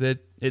movies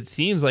that it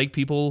seems like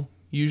people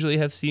usually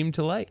have seemed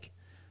to like.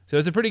 So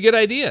it's a pretty good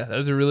idea. That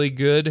was a really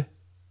good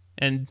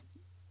and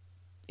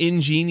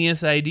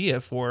ingenious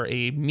idea for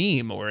a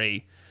meme or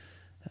a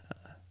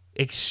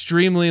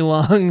extremely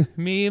long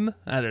meme.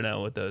 I don't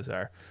know what those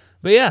are.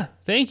 But yeah,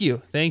 thank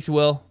you. Thanks,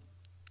 Will.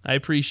 I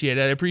appreciate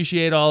it. I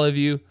appreciate all of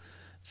you.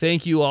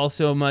 Thank you all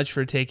so much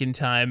for taking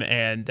time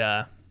and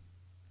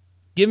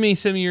give me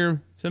some of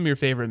your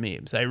favorite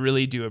memes. I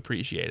really do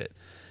appreciate it.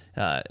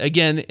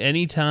 Again,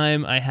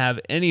 anytime I have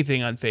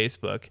anything on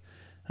Facebook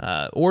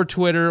or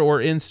Twitter or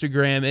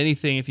Instagram,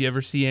 anything, if you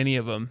ever see any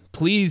of them,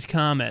 please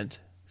comment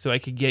so I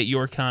could get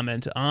your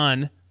comment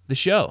on the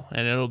show,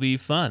 and it'll be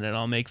fun, and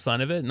I'll make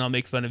fun of it, and I'll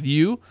make fun of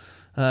you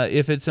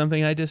if it's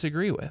something I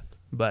disagree with.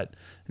 But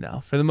no,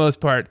 for the most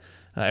part,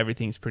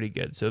 everything's pretty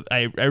good. So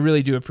I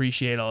really do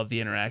appreciate all of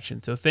the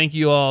interaction. So thank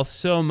you all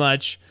so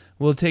much.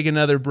 We'll take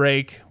another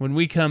break. When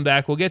we come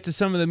back, we'll get to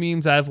some of the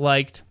memes I've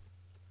liked.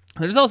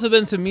 There's also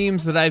been some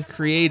memes that I've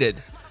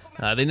created.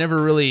 They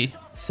never really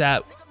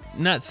sat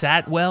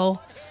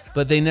well,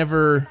 but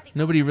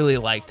nobody really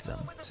liked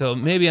them. So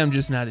maybe I'm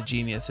just not a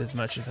genius as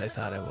much as I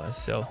thought I was.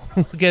 So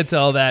we'll get to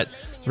all that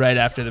right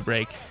after the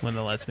break when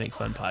the Let's Make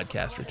Fun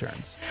podcast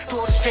returns.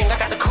 Pull the string, I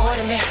got the cord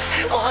in it.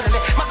 Orderly.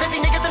 My busy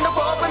niggas in the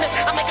world with me.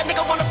 I make a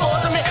nigga wanna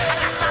forge me. I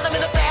got shot him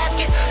in the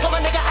basket. Put my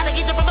nigga out of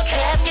Egypt from a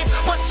casket.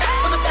 One shot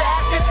for the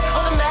bastards,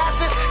 all the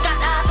masses. Got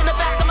eyes in the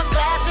back of my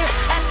glasses.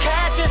 Ass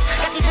cashes.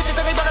 Got these bitches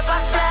and they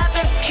butterflies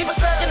flapping. Keep a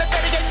slug in the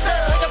 38 slug.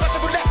 Like a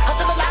Russian roulette. I'm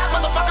still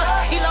alive, motherfucker.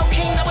 Elo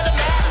King, I'm with the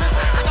masters.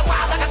 I got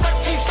wild like a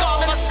 13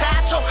 skull in my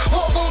satchel.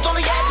 War wounds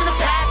only add to the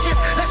patches.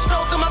 Let's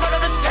scroll through my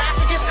murderous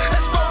passages.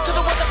 Let's scroll to the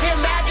ones up here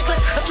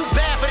magicless. I'm too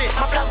bad for this.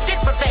 My blood dick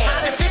revenge.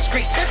 The fish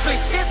grease simply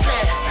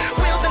sizzling.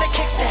 Wheels in a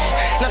kickstand.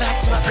 Now back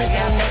to my prison.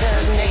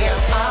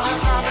 Niggas.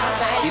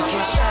 You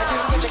can shut.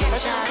 You can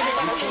shut.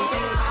 You can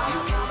be. You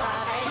can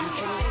lie. You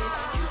can live.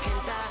 You can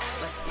die.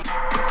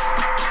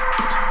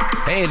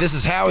 Hey, this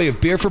is Howie of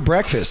Beer for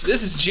Breakfast.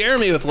 This is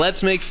Jeremy with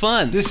Let's Make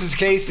Fun. This is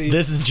Casey.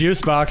 This is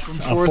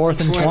Juicebox of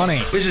 4th and 20.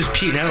 This is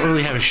Pete. I don't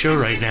really have a show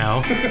right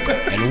now.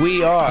 And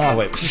we are... Oh,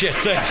 wait. Shit.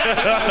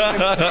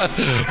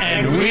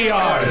 And we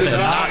are the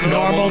Not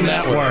Normal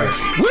Network.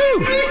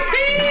 Woo!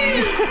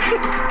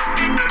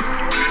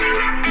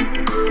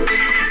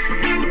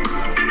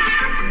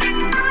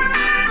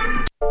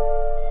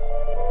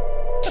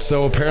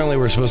 So apparently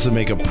we're supposed to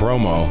make a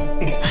promo.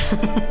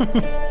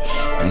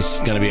 It's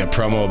going to be a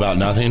promo about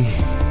nothing.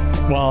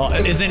 Well,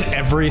 isn't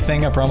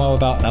everything a promo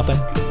about nothing?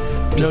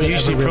 No,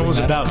 usually promo's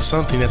about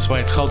something. That's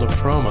why it's called a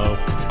promo.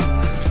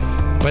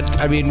 But,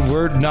 I mean,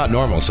 we're not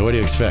normal, so what do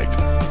you expect?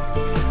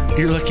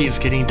 You're lucky it's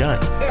getting done.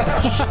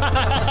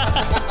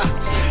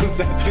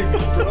 That's a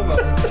good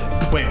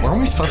promo. Wait, weren't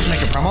we supposed to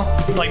make a promo?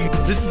 Like,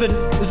 this is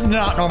the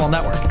Not Normal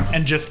Network,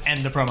 and just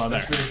end the promo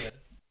there. That's really good.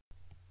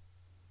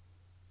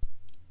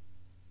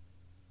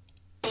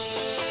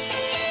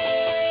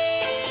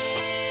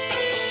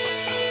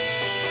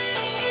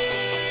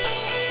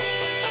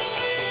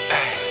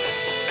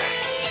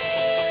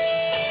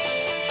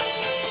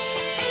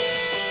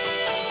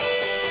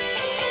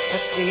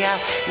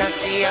 Now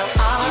see ya,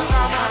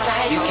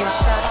 you can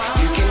shut,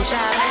 you can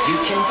jab, you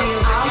can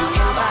build, you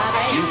can vibe,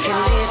 you can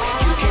live,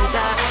 you can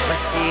die. But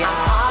see ya,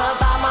 all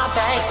about my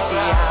bank, see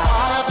ya,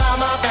 all about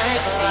my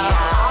bank, see ya,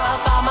 all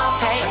about my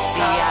pay,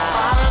 see ya,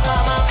 all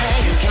about my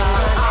pay. You can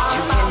run,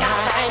 you can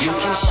hide, you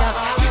can shove,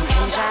 you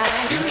can jive,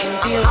 you can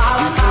build,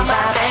 you can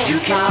vibe, you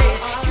can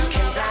live, you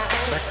can die.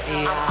 But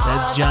see ya,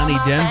 that's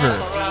Johnny Denver.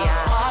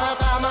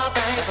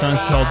 The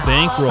song's called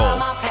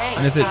Bankroll.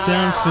 And if it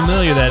sounds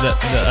familiar, that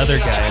the other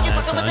guy in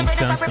that song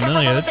sounds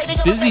familiar, that's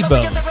Busy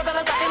Bone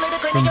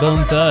from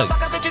Bone Thugs.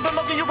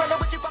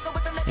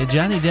 Yeah,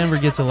 Johnny Denver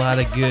gets a lot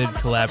of good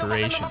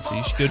collaborations, so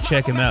you should go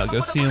check him out.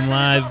 Go see him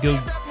live.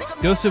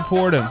 Go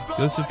support him.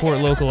 Go support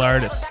local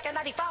artists.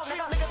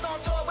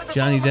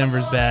 Johnny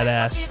Denver's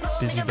badass.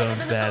 Busy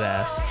Bone's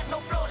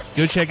badass.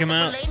 Go check him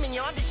out.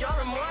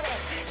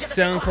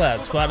 SoundCloud,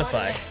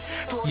 Spotify,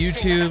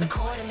 YouTube,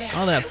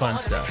 all that fun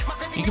stuff.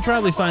 You can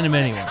probably find him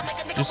anywhere.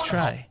 Just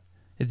try.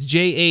 It's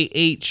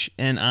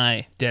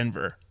Jahni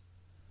Denver.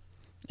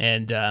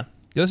 And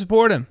go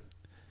support him.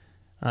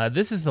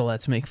 This is the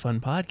Let's Make Fun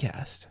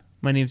podcast.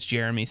 My name's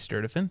Jeremy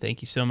Sturdivant.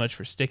 Thank you so much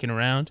for sticking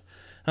around.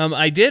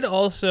 I did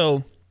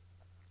also...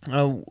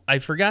 I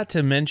forgot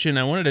to mention,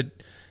 I wanted to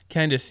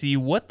kind of see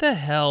what the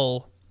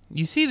hell.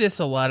 You see this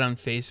a lot on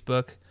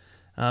Facebook.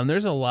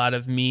 There's a lot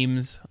of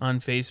memes on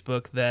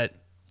Facebook that,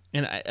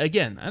 and I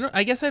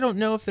guess I don't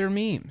know if they're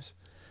memes,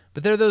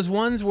 but they're those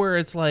ones where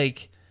it's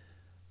like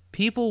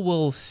people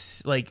will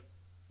like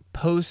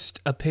post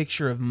a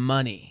picture of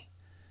money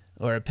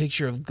or a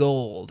picture of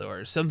gold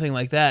or something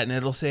like that, and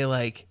it'll say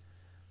like,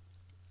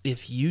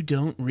 if you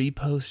don't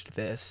repost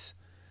this,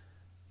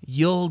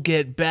 you'll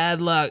get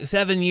bad luck,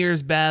 7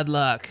 years bad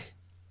luck.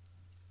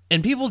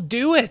 And people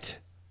do it.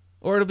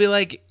 Or it'll be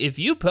like, if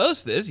you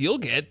post this, you'll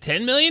get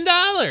 $10 million.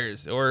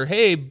 Or,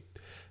 hey,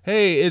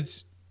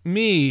 it's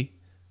me,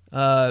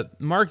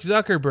 Mark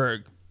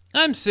Zuckerberg.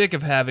 I'm sick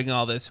of having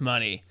all this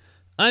money.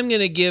 I'm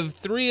going to give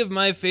 3 of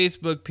my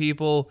Facebook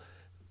people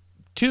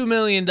 $2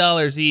 million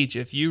each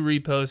if you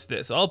repost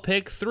this. I'll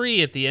pick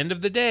 3 at the end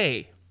of the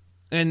day.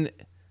 And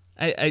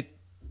I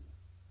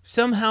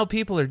somehow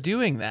people are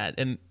doing that.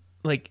 And,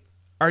 like,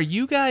 are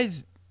you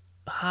guys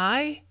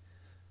high?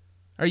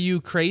 Are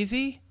you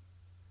crazy?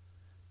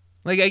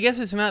 Like, I guess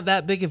it's not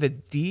that big of a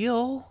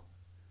deal.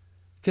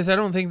 Because I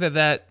don't think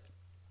that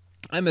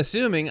I'm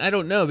assuming, I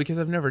don't know, because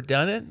I've never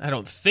done it. I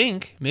don't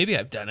think. Maybe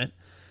I've done it.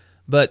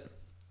 But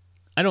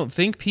I don't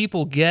think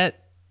people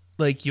get,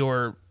 like,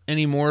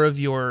 any more of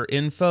your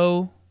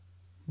info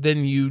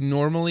than you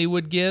normally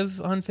would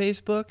give on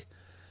Facebook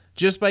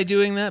just by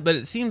doing that. But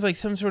it seems like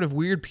some sort of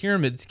weird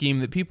pyramid scheme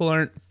that people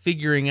aren't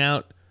figuring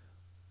out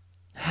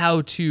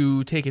how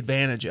to take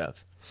advantage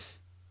of.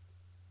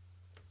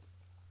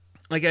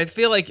 Like, I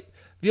feel like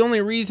the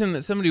only reason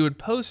that somebody would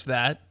post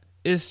that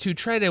is to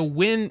try to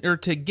win or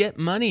to get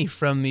money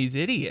from these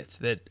idiots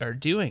that are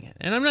doing it.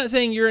 And I'm not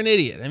saying you're an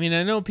idiot. I mean,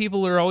 I know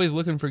people are always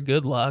looking for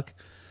good luck,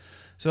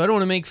 so I don't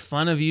want to make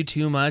fun of you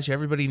too much.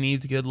 Everybody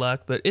needs good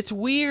luck, but it's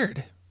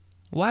weird.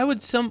 Why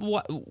would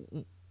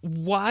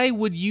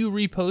you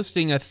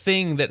reposting a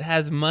thing that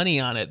has money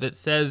on it that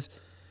says,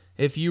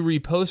 if you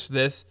repost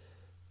this,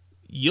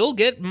 you'll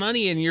get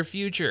money in your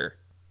future?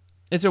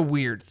 It's a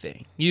weird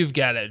thing. You've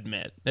got to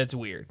admit, that's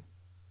weird.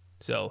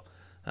 So,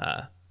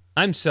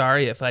 I'm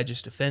sorry if I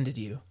just offended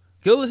you.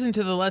 Go listen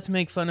to the Let's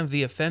Make Fun of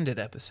the Offended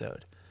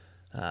episode.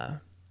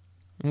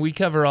 We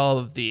cover all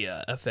of the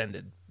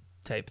offended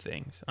type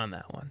things on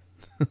that one.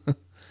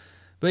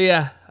 But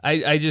yeah,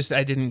 I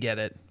didn't get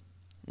it.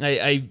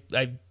 I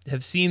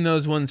have seen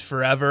those ones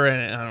forever,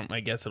 and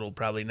I guess it'll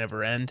probably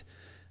never end.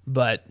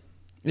 But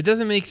it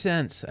doesn't make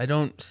sense. I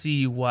don't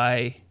see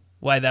why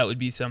that would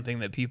be something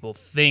that people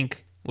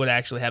think would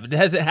actually happen.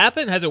 Has it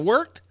happened? Has it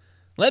worked?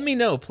 Let me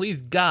know,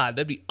 please, God.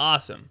 That'd be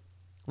awesome.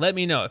 Let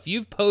me know if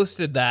you've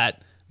posted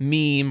that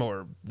meme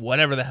or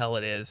whatever the hell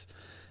it is,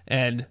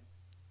 and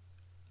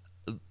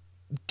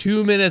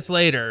 2 minutes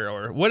later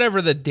or whatever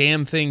the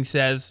damn thing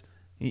says,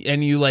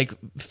 and you like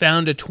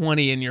found a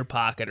 20 in your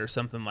pocket or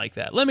something like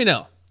that. Let me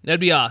know. That'd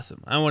be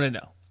awesome. I want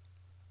to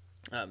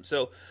know.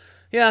 So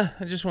yeah,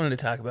 I just wanted to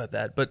talk about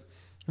that. But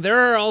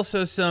there are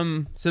also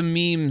some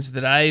memes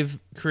that I've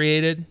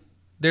created.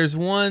 There's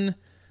one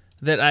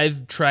that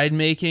I've tried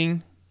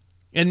making,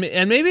 and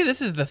maybe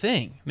this is the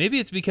thing. Maybe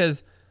it's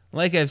because,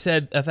 like I've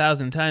said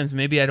 1,000 times,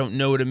 maybe I don't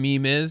know what a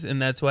meme is,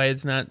 and that's why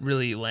it's not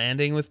really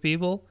landing with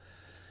people.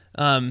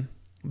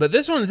 But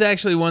this one is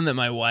actually one that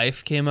my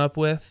wife came up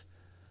with.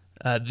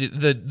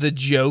 The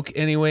joke,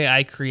 anyway.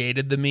 I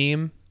created the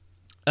meme.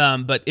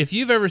 But if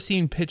you've ever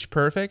seen Pitch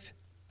Perfect,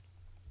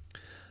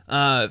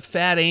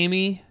 Fat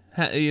Amy,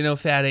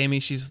 Fat Amy,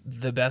 she's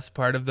the best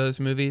part of those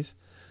movies.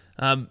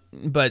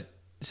 But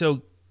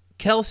so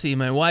Kelsey,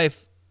 my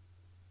wife,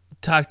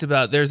 talked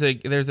about there's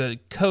a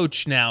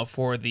coach now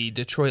for the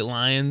Detroit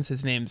Lions.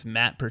 His name's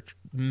Matt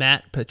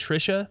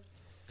Patricia,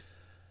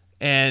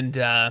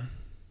 and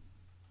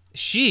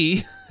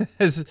she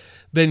has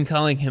been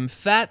calling him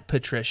Fat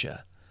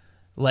Patricia,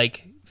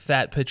 like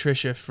Fat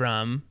Patricia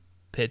from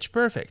Pitch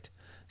Perfect.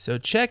 So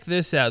check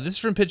this out. This is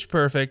from Pitch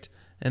Perfect,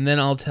 and then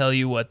I'll tell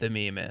you what the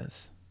meme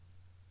is.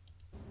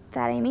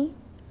 Fat Amy?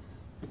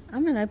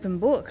 I'm an open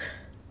book.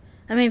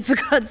 I mean, for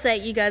God's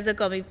sake, you guys have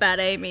got me Fat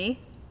Amy.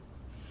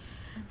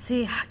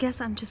 See, I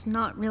guess I'm just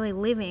not really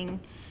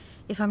living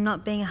if I'm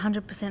not being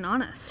 100%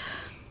 honest.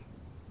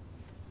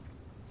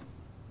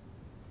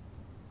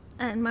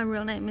 And my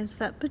real name is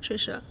Fat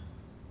Patricia.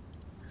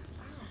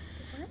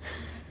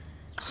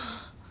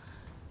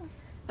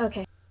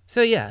 Okay.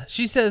 So yeah,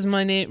 she says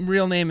my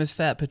real name is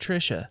Fat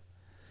Patricia.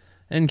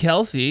 And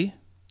Kelsey,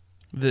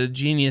 the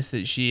genius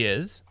that she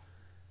is,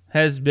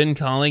 has been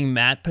calling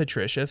Matt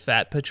Patricia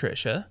Fat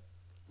Patricia.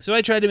 So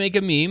I tried to make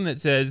a meme that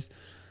says,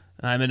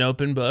 I'm an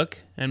open book,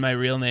 and my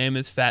real name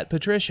is Fat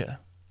Patricia.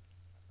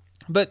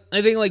 But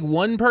I think like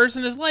one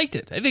person has liked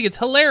it. I think it's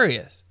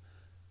hilarious.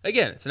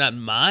 Again, it's not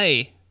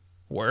my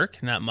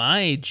work, not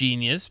my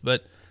genius,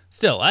 but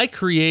still, I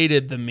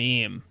created the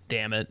meme,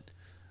 damn it.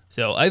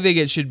 So I think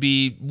it should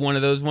be one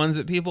of those ones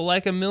that people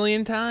like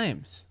 1,000,000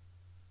 times.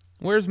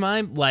 Where's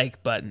my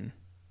like button?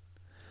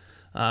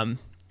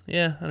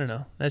 Yeah, I don't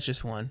know. That's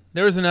just one.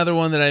 There was another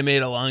one that I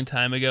made a long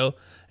time ago.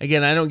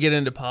 Again, I don't get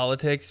into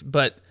politics,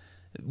 but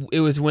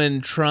it was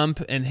when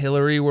Trump and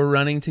Hillary were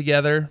running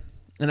together,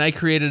 and I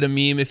created a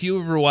meme. If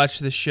you ever watch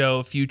the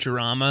show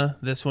Futurama,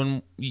 this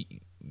one,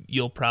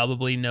 you'll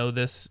probably know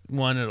this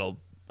one.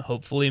 It'll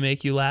hopefully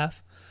make you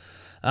laugh.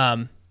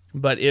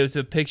 But it was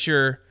a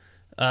picture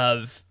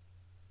of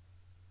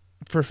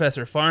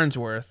Professor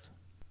Farnsworth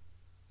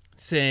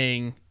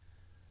saying,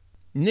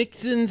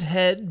 "Nixon's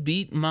head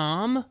beat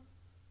Mom.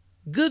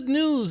 Good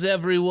news,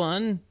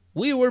 everyone.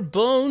 We were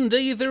boned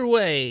either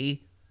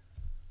way."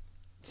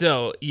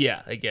 So,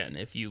 yeah, again,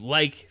 if you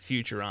like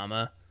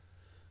Futurama,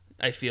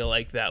 I feel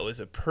like that was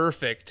a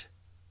perfect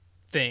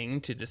thing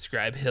to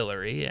describe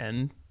Hillary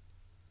and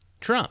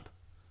Trump.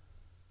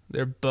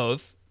 They're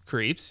both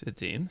creeps, it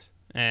seems,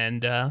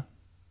 and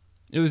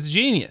it was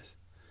genius.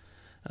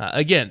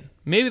 Again,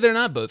 maybe they're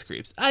not both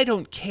creeps. I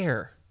don't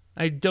care.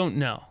 I don't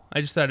know.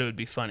 I just thought it would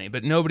be funny,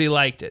 but nobody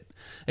liked it.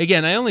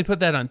 Again, I only put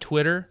that on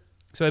Twitter,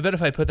 so I bet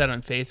if I put that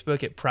on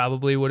Facebook, it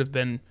probably would have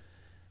been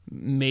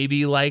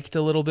maybe liked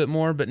a little bit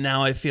more, but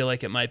now I feel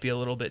like it might be a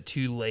little bit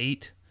too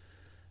late.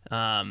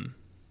 But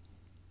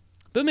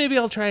maybe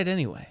I'll try it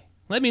anyway.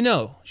 Let me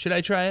know. Should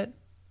I try it?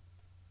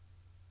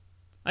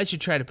 I should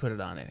try to put it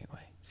on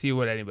anyway. See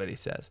what anybody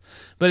says.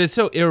 But it's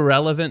so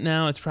irrelevant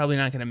now, it's probably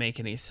not going to make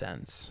any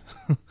sense.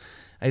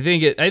 I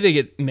think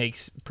it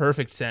makes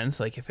perfect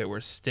sense, like if it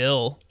were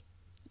still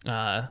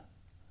around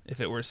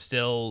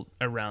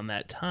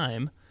that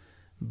time,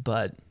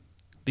 but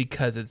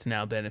because it's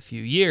now been a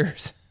few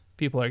years,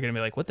 people are going to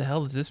be like, what the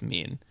hell does this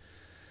mean?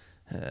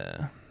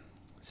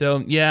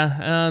 So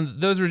yeah,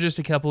 those were just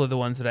a couple of the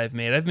ones that I've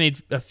made. I've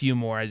made a few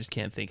more, I just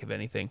can't think of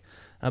anything.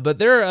 But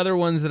there are other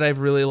ones that I've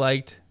really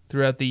liked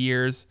throughout the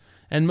years,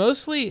 and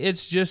mostly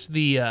it's just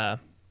the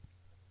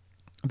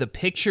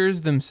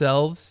pictures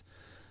themselves.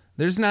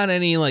 There's not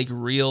any like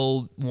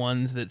real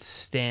ones that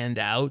stand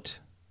out.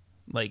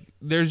 Like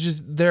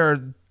there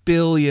are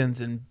billions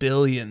and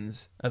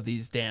billions of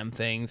these damn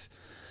things,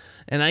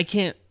 and I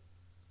can't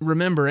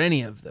remember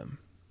any of them.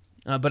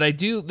 But I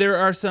do. There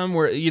are some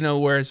where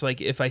where it's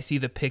like if I see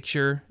the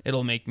picture,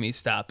 it'll make me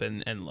stop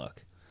and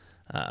look.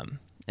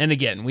 And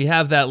again, we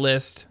have that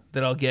list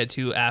that I'll get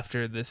to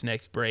after this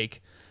next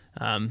break.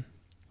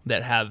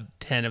 That have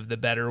 10 of the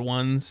better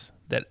ones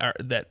that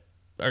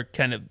are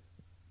kind of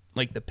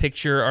like the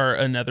picture are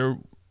another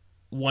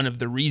one of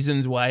the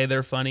reasons why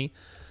they're funny,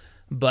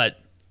 but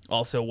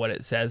also what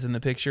it says in the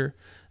picture.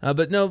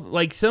 But no,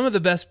 like some of the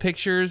best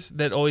pictures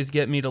that always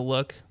get me to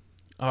look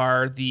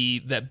are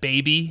that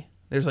baby.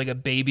 There's like a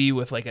baby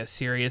with like a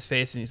serious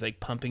face and he's like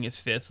pumping his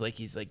fists like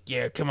he's like,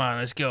 yeah, come on,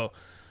 let's go.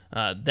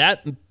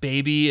 That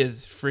baby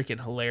is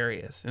freaking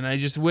hilarious. And I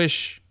just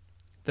wish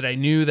that I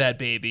knew that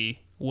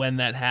baby when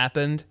that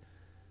happened,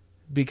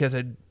 because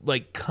I'd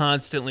like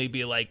constantly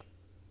be like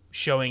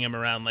showing him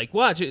around like,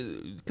 watch,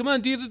 come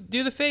on,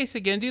 do the face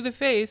again, do the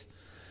face.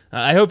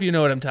 I hope you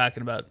know what I'm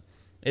talking about.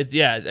 It's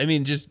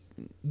just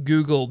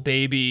Google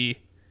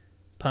baby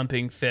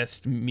pumping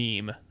fist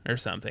meme or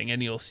something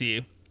and you'll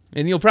see,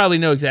 and you'll probably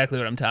know exactly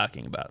what I'm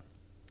talking about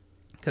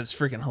because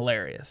it's freaking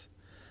hilarious.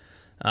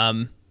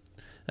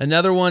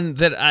 Another one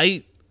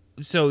that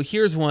so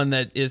here's one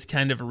that is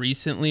kind of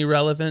recently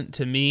relevant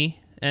to me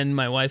and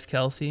my wife,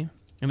 Kelsey.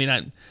 I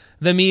mean,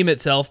 the meme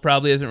itself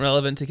probably isn't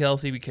relevant to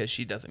Kelsey because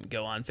she doesn't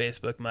go on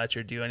Facebook much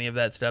or do any of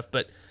that stuff.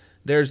 But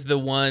there's the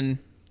one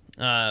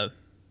that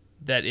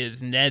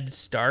is Ned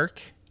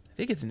Stark. I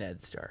think it's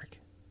Ned Stark.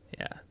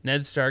 Yeah,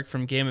 Ned Stark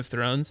from Game of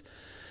Thrones.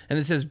 And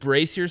it says,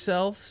 brace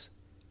yourselves.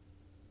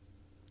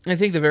 I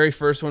think the very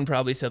first one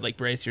probably said, like,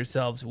 brace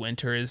yourselves,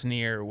 winter is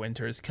near,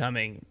 winter is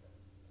coming.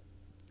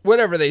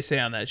 Whatever they say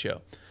on that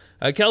show.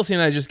 Kelsey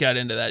and I just got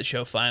into that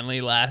show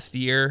finally last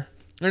year.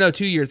 Or no,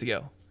 2 years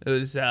ago. It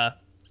was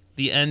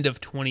the end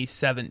of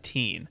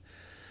 2017.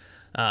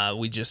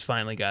 We just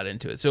finally got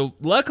into it. So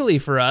luckily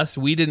for us,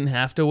 we didn't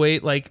have to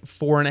wait like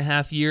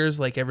 4.5 years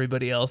like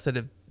everybody else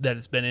that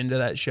has been into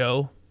that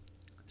show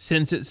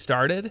since it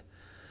started.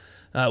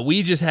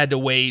 We just had to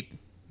wait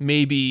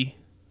maybe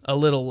a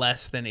little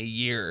less than a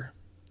year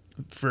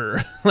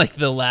for like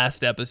the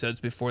last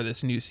episodes before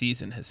this new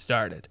season has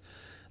started.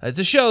 It's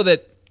a show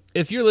that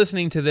if you're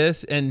listening to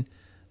this and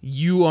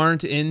you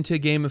aren't into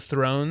Game of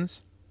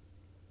Thrones,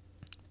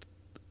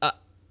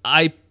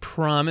 I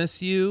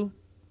promise you,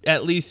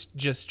 at least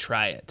just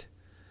try it.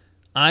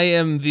 I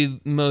am the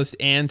most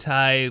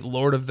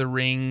anti-Lord of the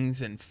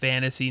Rings and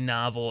fantasy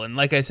novel. And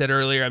like I said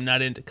earlier, I'm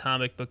not into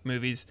comic book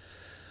movies,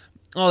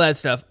 all that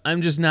stuff.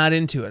 I'm just not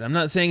into it. I'm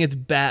not saying it's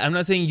bad. I'm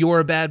not saying you're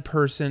a bad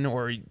person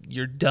or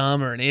you're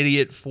dumb or an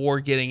idiot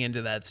for getting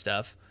into that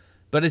stuff.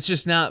 But it's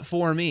just not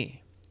for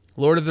me.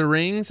 Lord of the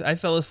Rings, I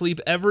fell asleep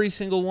every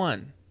single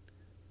one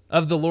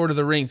of the Lord of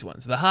the Rings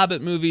ones. The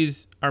Hobbit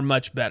movies are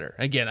much better.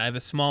 Again, I have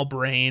a small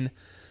brain.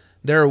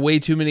 There are way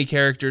too many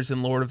characters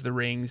in Lord of the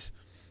Rings.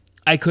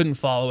 I couldn't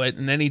follow it.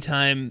 And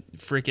anytime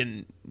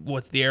freaking,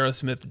 what's the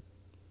Aerosmith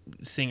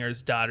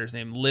singer's daughter's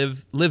name?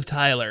 Liv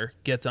Tyler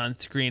gets on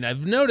screen.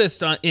 I've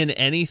noticed in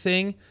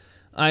anything,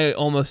 I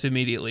almost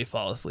immediately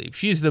fall asleep.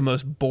 She's the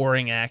most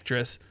boring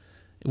actress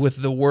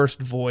with the worst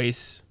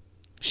voice.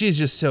 She's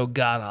just so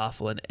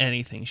god-awful in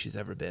anything she's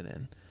ever been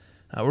in.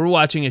 We're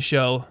watching a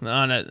show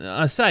on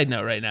a side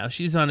note right now.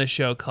 She's on a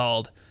show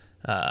called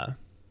The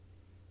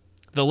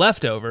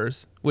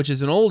Leftovers, which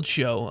is an old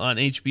show on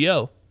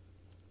HBO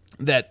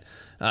that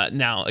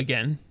now,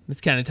 again,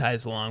 this kind of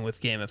ties along with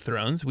Game of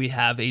Thrones. We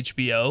have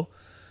HBO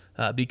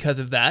because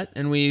of that,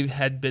 and we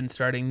had been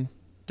starting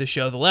the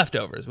show The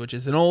Leftovers, which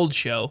is an old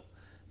show,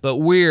 but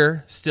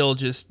we're still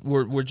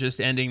we're just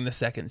ending the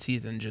second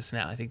season just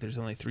now. I think there's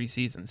only 3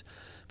 seasons.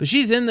 But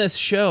she's in this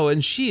show,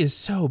 and she is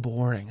so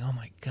boring. Oh,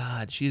 my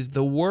God. She's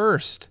the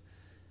worst.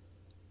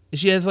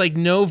 She has, like,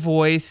 no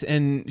voice,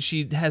 and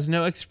she has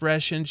no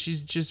expression.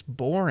 She's just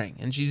boring.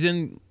 And she's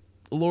in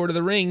Lord of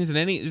the Rings. And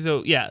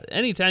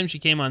anytime she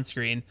came on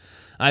screen,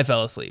 I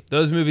fell asleep.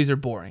 Those movies are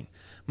boring.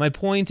 My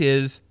point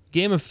is,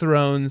 Game of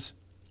Thrones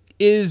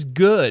is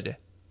good.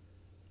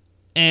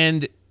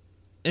 And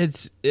I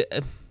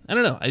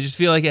don't know. I just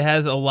feel like it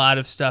has a lot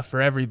of stuff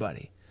for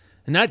everybody.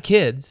 And not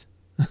kids.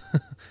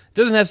 It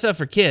doesn't have stuff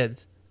for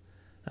kids.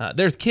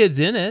 There's kids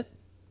in it,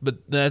 but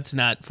that's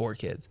not for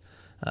kids.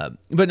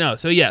 But no,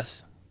 so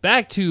yes,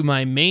 back to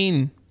my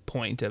main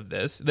point of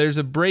this. There's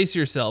a brace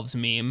yourselves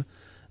meme.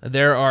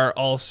 There are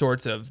all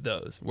sorts of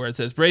those where it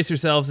says brace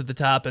yourselves at the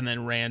top and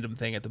then random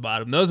thing at the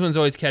bottom. Those ones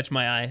always catch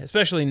my eye,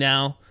 especially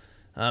now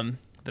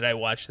that I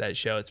watch that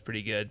show. It's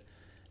pretty good.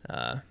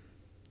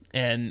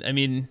 And I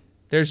mean,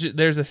 there's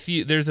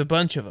a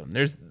bunch of them.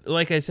 There's,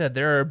 like I said,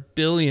 there are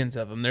billions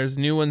of them. There's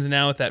new ones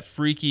now with that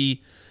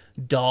freaky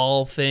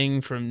doll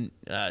thing from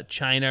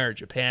China or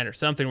Japan or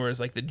something where it's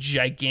like the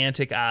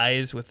gigantic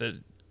eyes with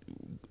the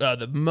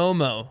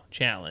Momo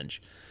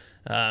challenge.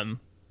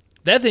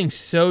 That thing's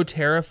so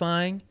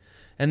terrifying,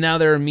 and now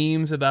there are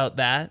memes about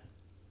that.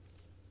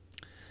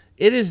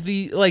 It is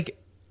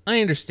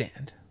I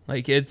understand,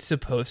 like, it's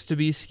supposed to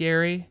be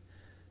scary,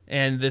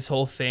 and this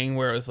whole thing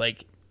where it was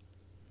like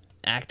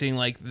acting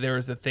like there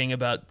was a thing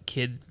about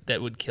kids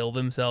that would kill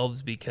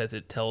themselves because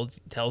it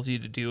tells you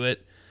to do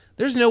it.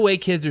 There's no way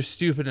kids are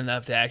stupid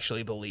enough to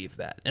actually believe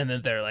that. And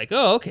then they're like,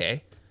 oh,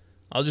 okay,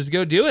 I'll just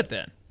go do it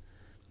then.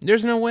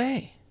 There's no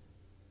way.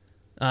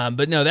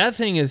 But no, that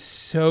thing is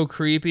so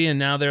creepy, and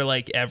now they're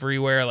like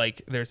everywhere.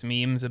 Like, there's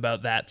memes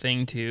about that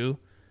thing too.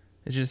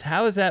 It's just,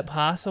 how is that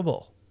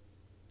possible?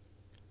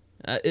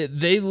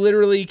 They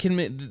literally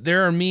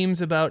there are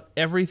memes about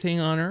everything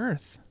on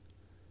Earth.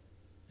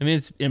 I mean,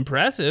 it's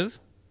impressive.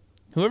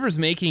 Whoever's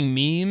making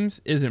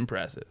memes is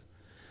impressive.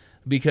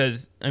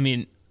 Because, I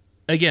mean,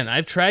 again,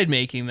 I've tried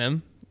making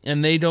them,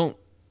 and they don't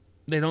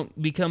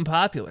become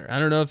popular. I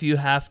don't know if you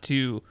have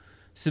to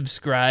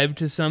subscribe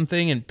to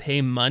something and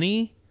pay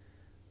money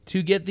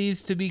to get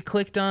these to be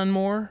clicked on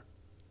more,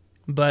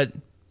 but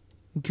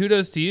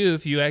kudos to you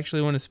if you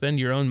actually want to spend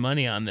your own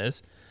money on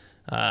this.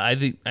 I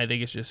think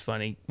it's just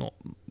funny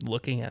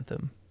looking at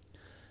them.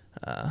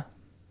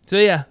 So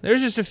yeah,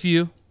 there's just a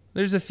few.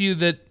 There's a few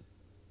that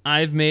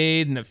I've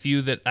made and a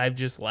few that I've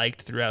just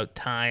liked throughout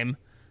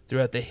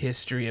the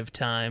history of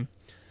time.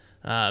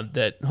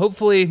 That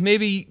hopefully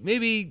maybe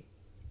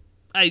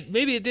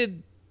it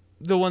did.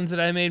 The ones that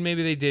I made,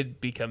 maybe they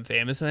did become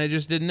famous and I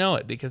just didn't know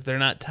it because they're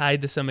not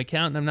tied to some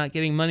account and I'm not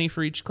getting money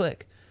for each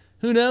click.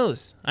 Who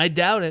knows? I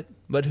doubt it,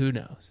 but who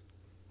knows?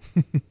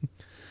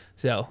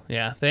 So,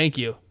 yeah, thank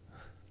you.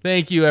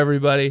 Thank you,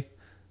 everybody.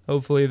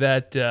 Hopefully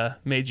that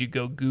made you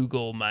go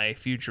Google my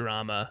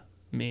Futurama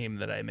meme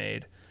that I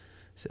made.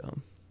 So,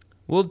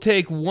 we'll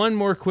take one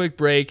more quick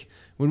break.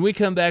 When we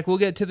come back, we'll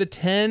get to the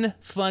 10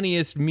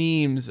 funniest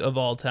memes of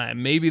all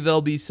time. Maybe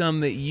there'll be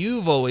some that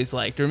you've always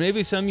liked, or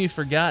maybe some you've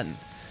forgotten.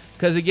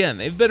 Because, again,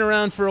 they've been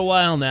around for a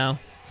while now,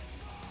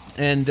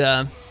 and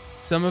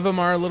some of them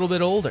are a little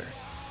bit older,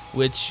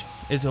 which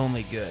is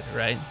only good,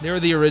 right? They were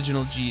the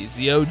original G's,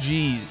 the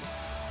OGs.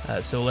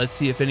 So let's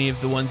see if any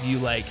of the ones you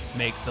like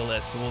make the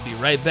list. So we'll be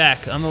right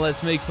back on the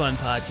Let's Make Fun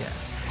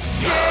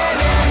podcast.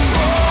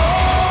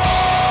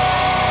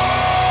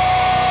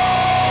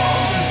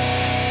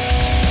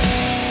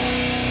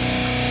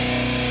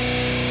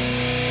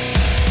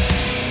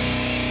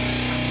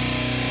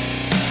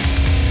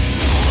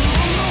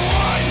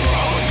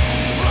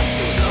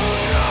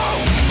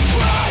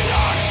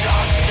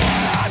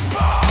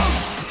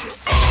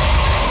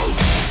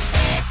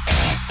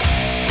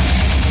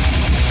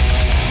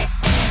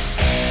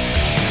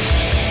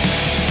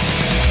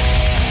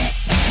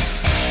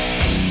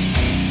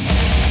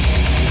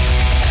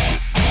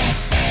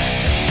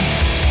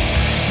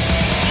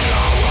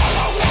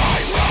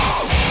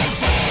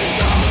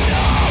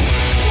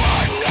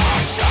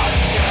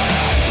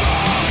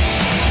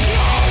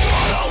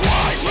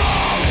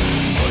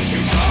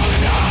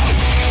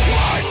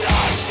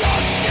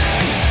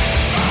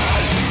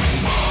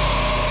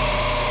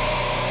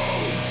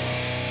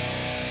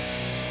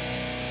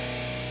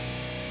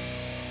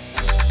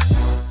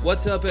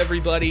 What's up,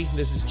 everybody?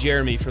 This is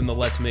Jeremy from the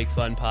Let's Make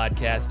Fun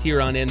podcast here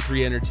on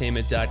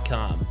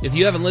N3Entertainment.com. If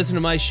you haven't listened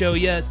to my show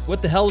yet,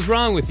 what the hell's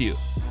wrong with you?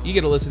 You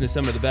get to listen to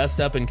some of the best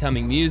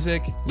up-and-coming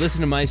music,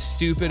 listen to my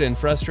stupid and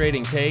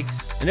frustrating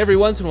takes, and every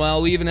once in a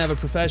while we even have a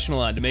professional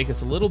on to make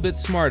us a little bit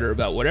smarter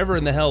about whatever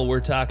in the hell we're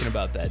talking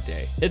about that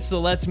day. It's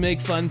the Let's Make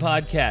Fun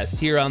podcast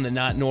here on the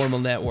Not Normal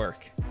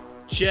Network.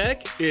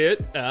 Check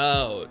it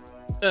out.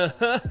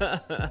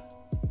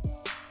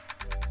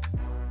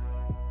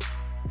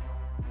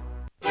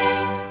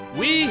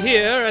 We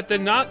here at the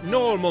Not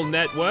Normal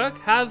Network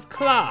have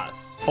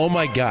class. Oh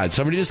my God,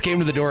 somebody just came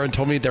to the door and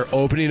told me they're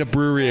opening a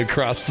brewery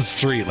across the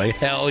street. Like,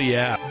 hell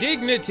yeah.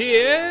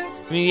 Dignity. I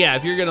mean, yeah,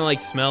 if you're gonna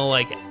like smell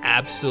like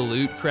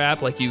absolute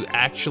crap, like you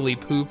actually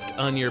pooped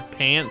on your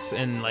pants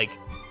and like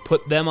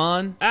put them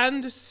on.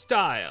 And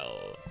style.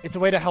 It's a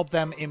way to help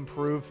them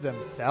improve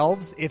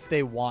themselves if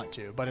they want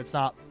to, but it's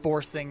not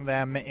forcing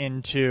them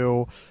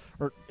into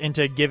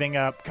giving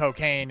up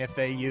cocaine if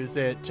they use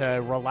it to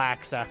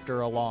relax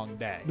after a long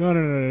day.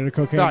 No.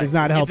 Cocaine does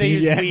not help you.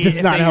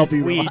 Does not help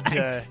you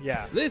relax.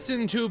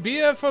 Listen to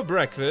Beer for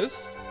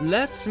Breakfast,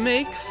 Let's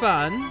Make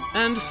Fun,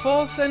 and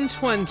 4th and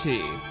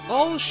 20.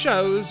 All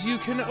shows you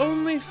can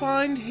only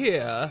find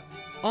here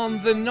on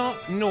the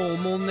Not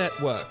Normal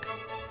Network.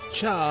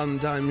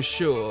 Charmed, I'm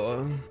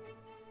sure.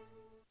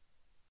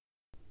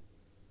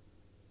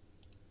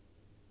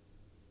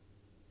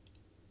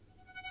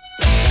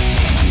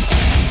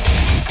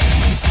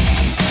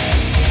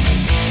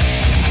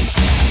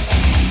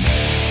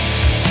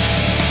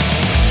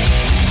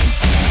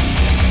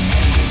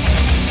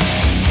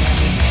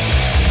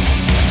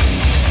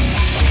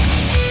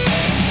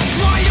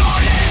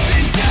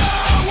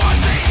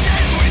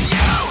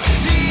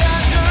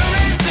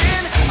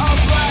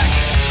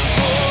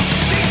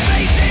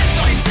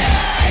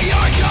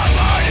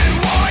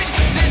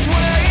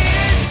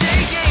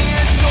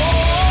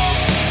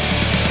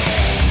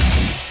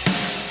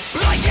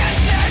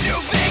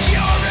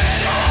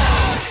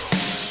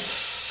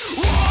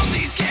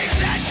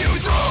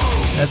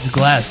 That's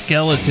Glass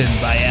Skeleton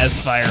by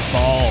Asfire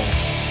Falls.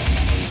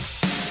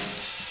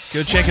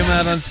 Go check them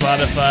out on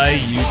Spotify,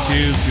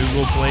 YouTube,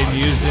 Google Play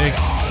Music,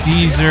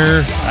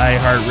 Deezer,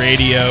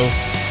 iHeartRadio,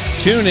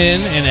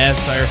 TuneIn, and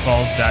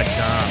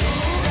AsfireFalls.com.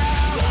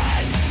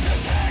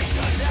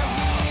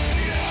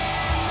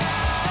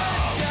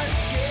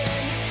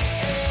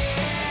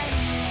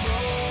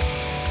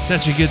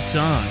 Such a good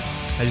song.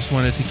 I just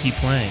wanted to keep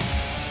playing.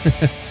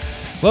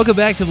 Welcome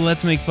back to the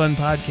Let's Make Fun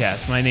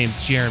podcast. My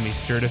name's Jeremy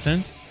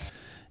Sturdivant.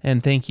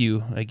 And thank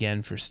you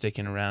again for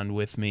sticking around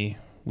with me.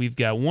 We've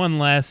got one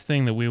last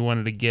thing that we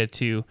wanted to get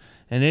to,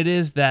 and it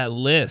is that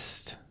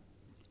list.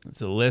 It's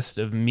a list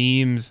of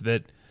memes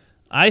that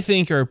I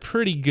think are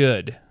pretty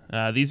good.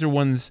 These are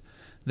ones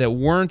that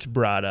weren't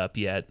brought up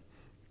yet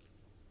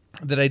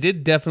that I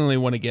did definitely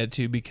want to get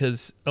to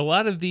because a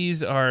lot of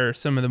these are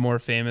some of the more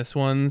famous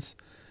ones.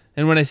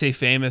 And when I say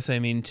famous, I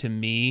mean to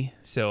me,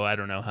 so I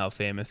don't know how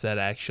famous that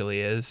actually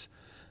is.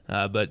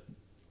 But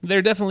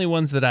they're definitely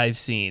ones that I've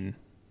seen.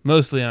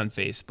 Mostly on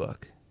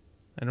Facebook.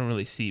 I don't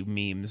really see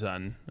memes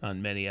on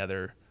many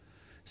other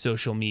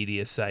social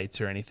media sites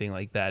or anything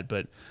like that,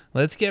 but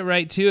let's get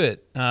right to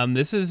it.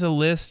 This is a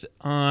list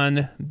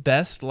on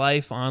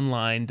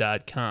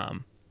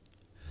bestlifeonline.com.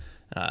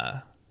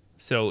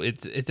 So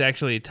it's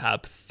actually a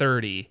top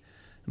 30,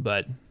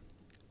 but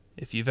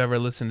if you've ever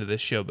listened to this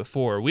show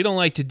before, we don't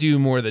like to do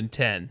more than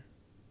 10.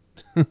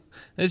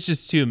 That's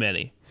just too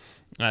many.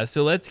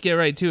 So let's get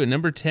right to it.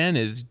 Number 10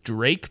 is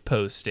Drake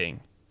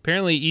posting.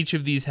 Apparently, each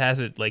of these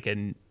has like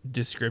a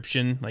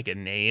description, like a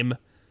name,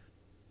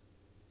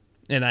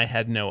 and I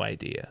had no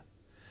idea.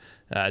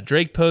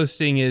 Drake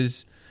posting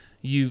is,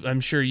 I'm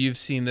sure you've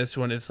seen this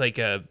one. It's like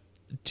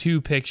two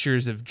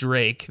pictures of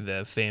Drake,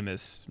 the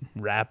famous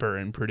rapper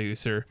and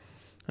producer.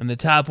 And the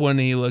top one,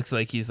 he looks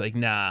like he's like,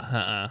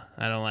 nah,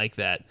 I don't like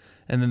that.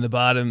 And then the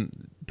bottom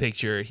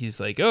picture, he's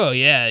like, oh,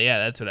 yeah,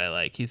 that's what I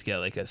like. He's got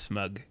like a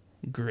smug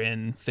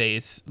grin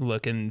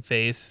looking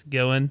face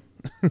going.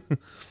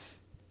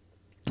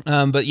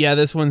 But yeah,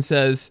 this one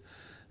says,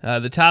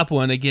 the top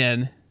one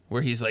again,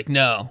 where he's like,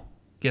 no,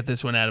 get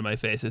this one out of my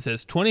face. It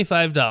says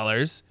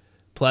 $25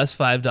 plus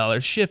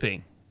 $5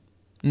 shipping.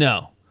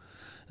 No.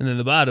 And then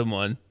the bottom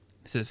one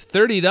says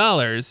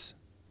 $30,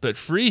 but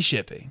free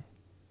shipping.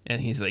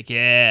 And he's like,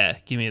 yeah,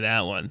 give me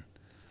that one.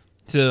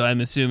 So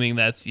I'm assuming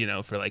that's,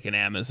 for like an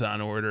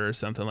Amazon order or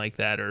something like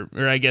that. Or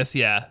I guess,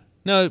 yeah.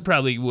 No, it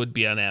probably would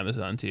be on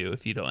Amazon too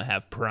if you don't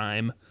have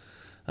Prime.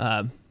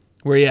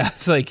 Where, yeah,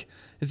 it's like,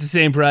 it's the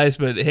same price,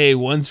 but hey,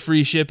 one's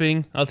free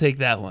shipping. I'll take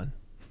that one.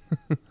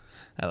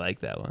 I like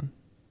that one.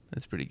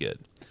 That's pretty good.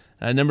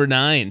 Number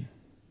 9,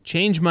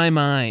 Change My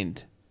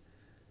Mind.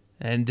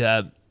 And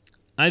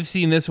I've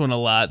seen this one a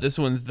lot. This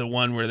one's the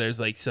one where there's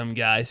like some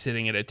guy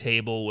sitting at a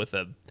table with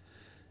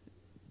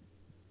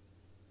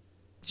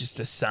just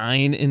a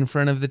sign in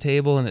front of the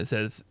table, and it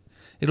says,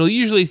 it'll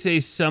usually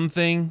say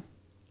something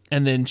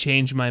and then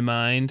change my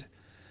mind.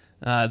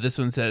 This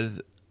one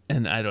says,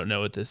 and I don't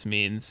know what this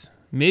means.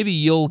 Maybe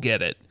you'll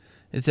get it.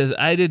 It says,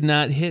 I did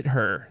not hit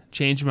her.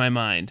 Changed my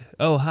mind.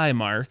 Oh, hi,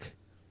 Mark.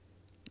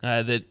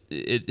 That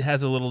it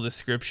has a little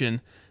description.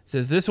 It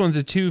says, this one's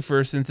a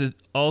twofer since it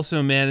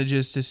also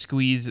manages to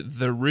squeeze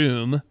The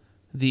Room,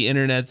 the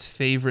internet's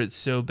favorite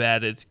so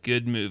bad it's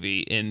good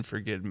movie, in for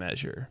good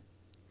measure.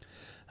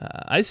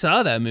 I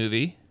saw that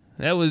movie.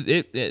 That was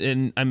it,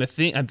 and I'm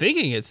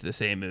thinking it's the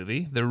same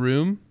movie, The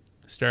Room,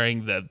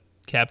 starring the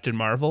Captain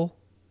Marvel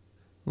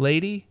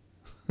lady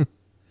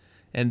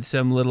and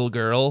some little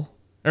girl.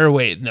 Or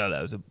wait, no,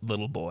 that was a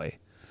little boy.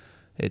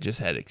 It just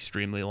had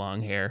extremely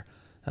long hair.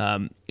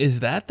 Is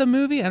that the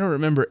movie? I don't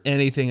remember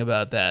anything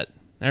about that.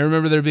 I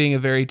remember there being a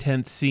very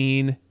tense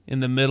scene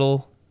in the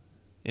middle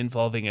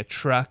involving a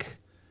truck.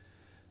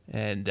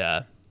 And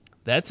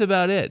that's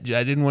about it.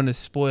 I didn't want to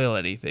spoil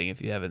anything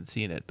if you haven't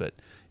seen it, but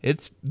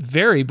it's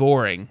very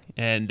boring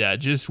and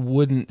just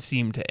wouldn't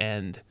seem to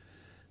end.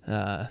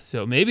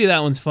 So maybe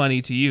that one's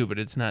funny to you, but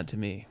it's not to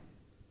me.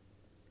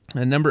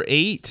 And number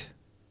 8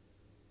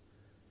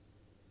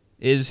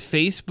 is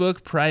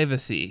Facebook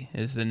Privacy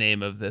is the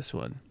name of this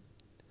one.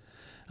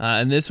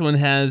 And this one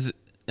has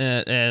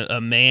a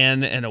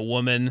man and a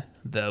woman.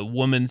 The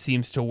woman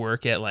seems to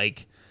work at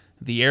like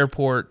the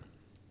airport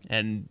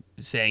and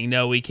saying,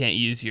 no, we can't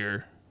use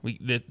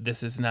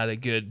this is not a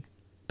good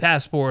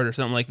passport or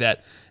something like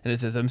that. And it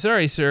says, I'm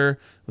sorry, sir,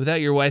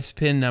 without your wife's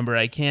PIN number,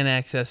 I can't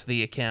access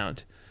the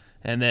account.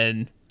 And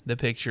then the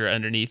picture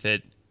underneath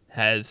it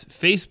has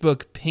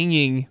Facebook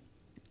pinging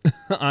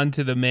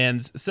onto the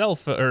man's cell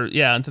phone,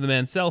 onto the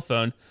man's cell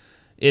phone.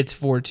 It's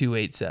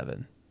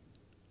 4287.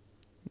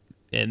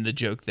 And the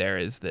joke there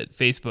is that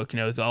Facebook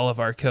knows all of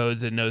our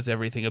codes and knows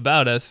everything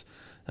about us.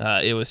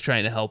 It was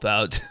trying to help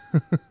out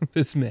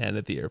this man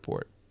at the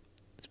airport.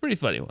 It's a pretty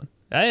funny one.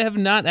 I have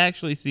not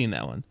actually seen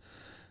that one,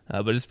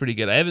 but it's pretty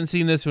good. I haven't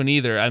seen this one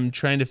either. I'm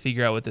trying to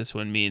figure out what this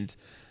one means.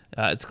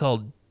 It's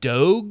called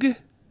Doge,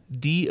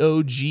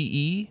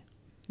 D-O-G-E.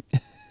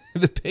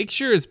 The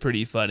picture is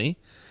pretty funny.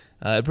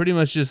 It pretty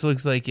much just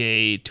looks like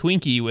a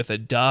Twinkie with a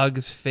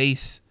dog's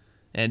face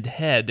and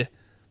head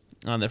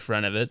on the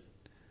front of it.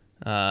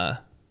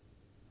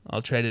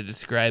 I'll try to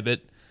describe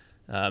it.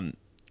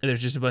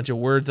 There's just a bunch of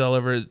words all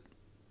over it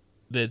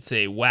that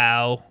say,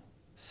 wow,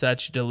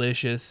 such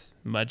delicious,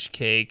 much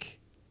cake,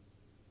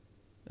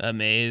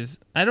 amaze.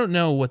 I don't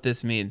know what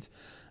this means.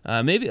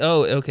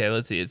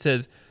 Let's see. It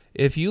says,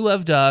 if you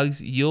love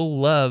dogs, you'll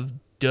love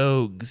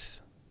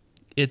Dogs.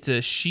 It's a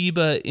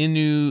Shiba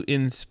Inu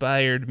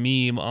inspired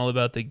meme all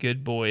about the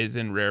good boys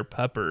and rare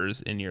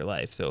puppers in your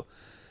life. So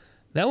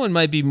that one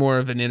might be more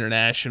of an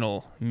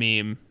international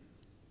meme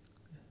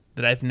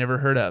that I've never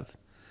heard of.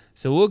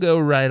 So we'll go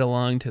right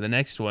along to the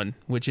next one,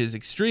 which is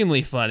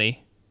extremely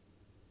funny.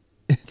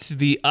 It's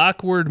the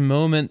awkward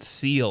moment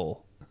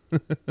seal.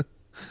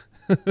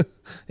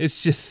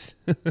 It's just,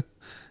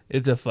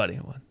 it's a funny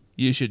one.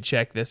 You should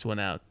check this one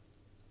out.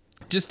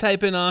 Just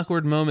type in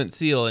awkward moment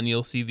seal and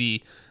you'll see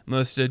the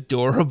most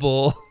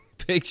adorable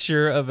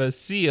picture of a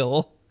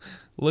seal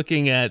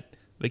looking at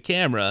the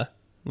camera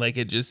like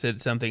it just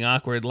said something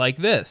awkward like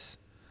this.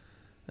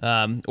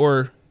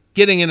 Or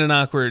getting in an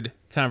awkward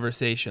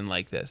conversation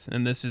like this.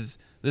 And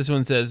this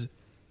one says,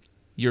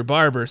 your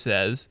barber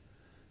says,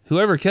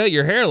 whoever cut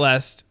your hair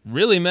last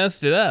really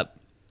messed it up.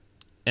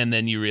 And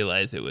then you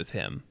realize it was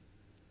him.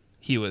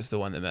 He was the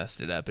one that messed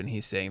it up, and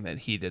he's saying that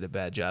he did a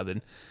bad job.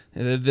 And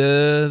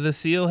the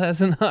seal has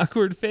an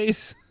awkward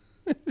face.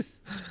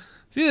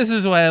 See, this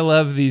is why I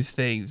love these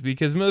things,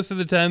 because most of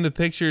the time the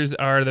pictures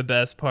are the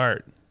best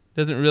part.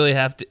 Doesn't really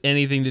have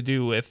anything to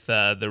do with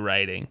the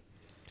writing.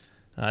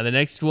 The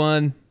next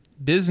one,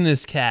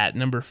 Business Cat,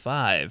 number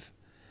 5,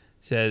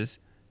 says,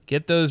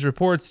 get those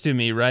reports to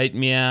me, right?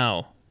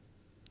 Meow.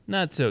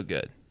 Not so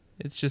good.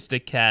 It's just a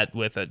cat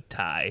with a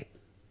tie.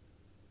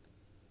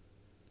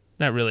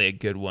 Not really a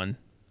good one.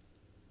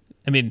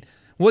 I mean,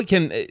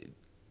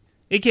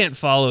 it can't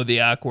follow the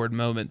awkward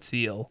moment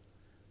seal.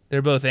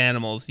 They're both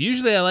animals.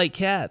 Usually I like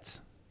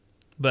cats,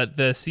 but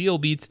the seal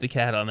beats the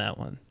cat on that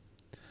one.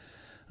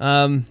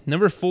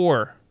 Number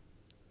 4.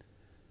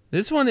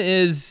 This one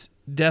is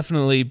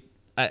definitely,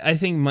 I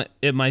think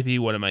it might be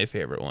one of my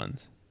favorite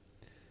ones.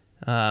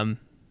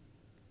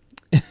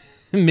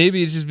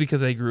 Maybe it's just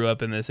because I grew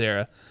up in this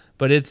era,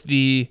 but it's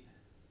the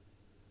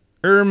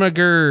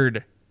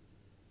Ermagerd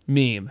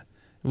meme,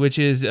 which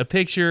is a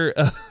picture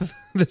of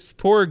this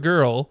poor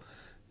girl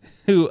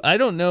who, I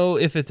don't know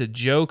if it's a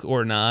joke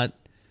or not,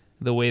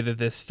 the way that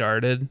this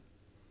started,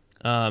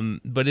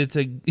 but it's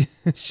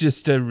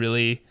just a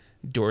really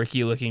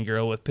dorky looking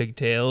girl with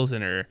pigtails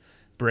and her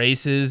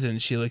braces,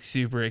 and she looks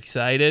super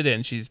excited,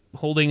 and she's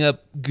holding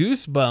up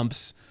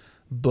Goosebumps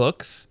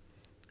books,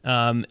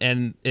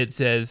 and it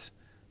says,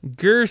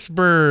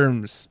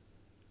 Gersberms,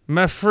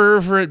 my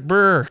favorite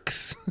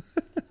Burks.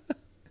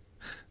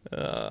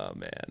 Oh,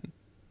 man.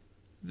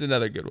 It's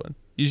another good one.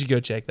 You should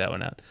go check that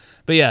one out.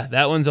 But yeah,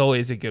 that one's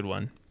always a good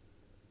one.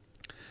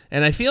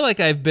 And I feel like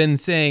I've been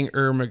saying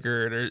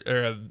Ermagerd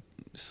or a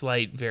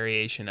slight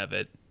variation of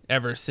it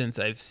ever since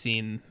I've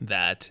seen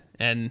that.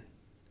 And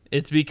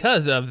it's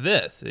because of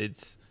this.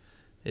 It's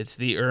It's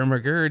the Irma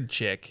Gerd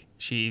chick.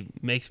 She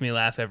makes me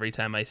laugh every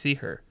time I see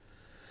her.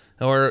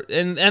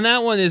 And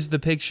that one is the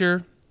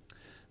picture,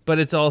 but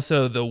it's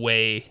also the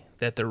way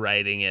that the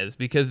writing is,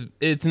 because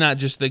it's not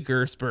just the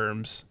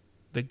Gersperms,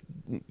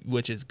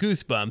 which is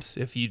goosebumps,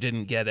 if you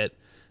didn't get it.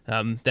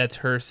 That's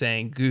her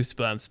saying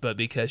goosebumps, but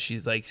because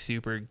she's like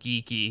super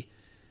geeky,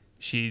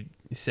 she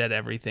said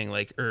everything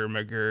like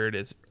Irma Gerd.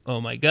 It's,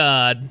 oh my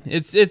God.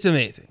 It's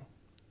amazing.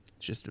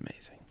 It's just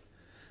amazing.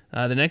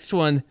 The next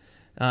one,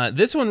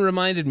 this one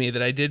reminded me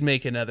that I did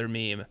make another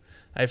meme.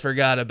 I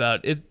forgot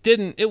about it.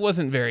 It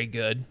wasn't very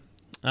good.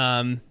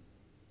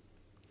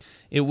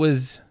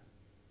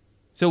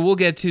 So we'll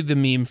get to the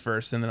meme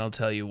first, and then I'll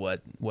tell you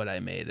what I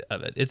made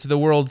of it. It's the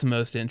world's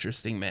most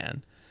interesting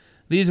man.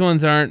 These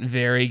ones aren't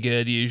very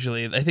good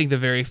usually. I think the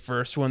very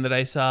first one that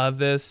I saw of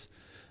this,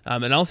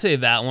 and I'll say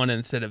that one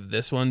instead of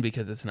this one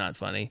because it's not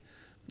funny.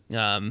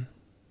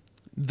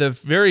 The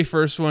very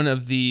first one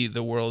of the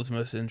world's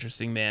most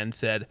interesting man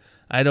said,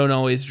 "I don't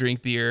always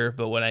drink beer,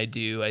 but when I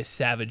do, I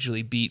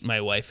savagely beat my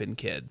wife and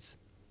kids."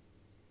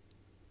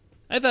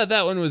 I thought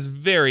that one was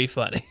very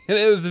funny.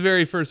 It was the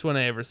very first one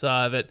I ever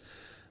saw of it.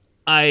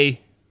 I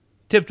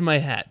tipped my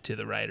hat to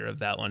the writer of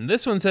that one.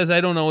 This one says,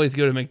 "I don't always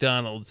go to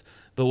McDonald's,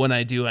 but when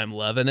I do, I'm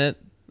loving it."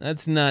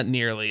 That's not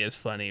nearly as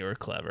funny or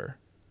clever.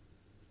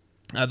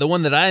 The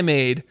one that I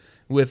made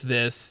with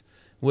this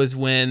was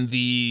when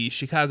the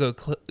Chicago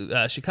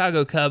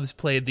Cubs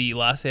played the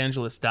Los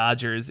Angeles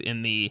Dodgers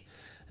in the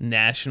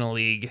National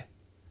League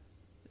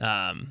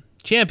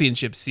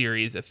Championship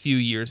Series a few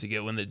years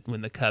ago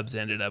when the Cubs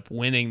ended up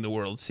winning the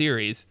World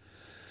Series.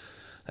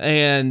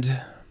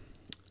 And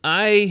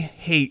I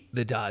hate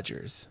the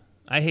Dodgers.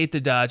 I hate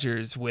the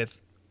Dodgers with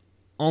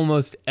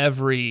almost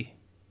every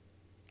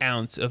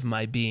ounce of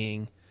my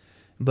being.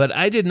 But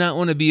I did not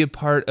want to be a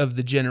part of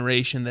the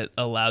generation that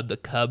allowed the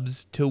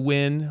Cubs to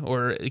win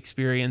or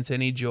experience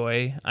any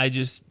joy.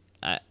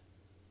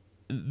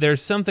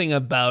 There's something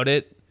about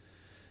it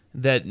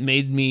that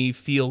made me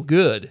feel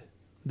good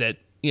that,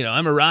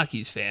 I'm a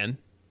Rockies fan,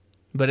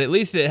 but at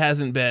least it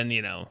hasn't been,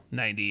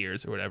 90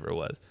 years or whatever it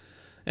was.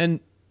 And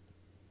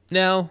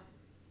now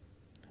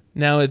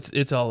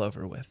it's all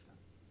over with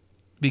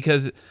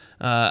because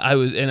I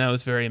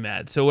was very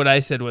mad. So what I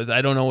said was,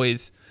 I don't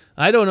always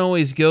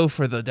go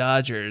for the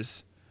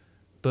Dodgers,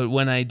 but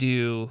when I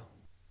do,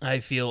 I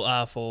feel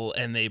awful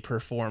and they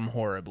perform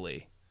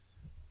horribly.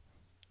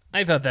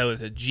 I thought that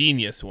was a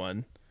genius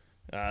one,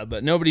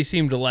 but nobody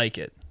seemed to like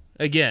it.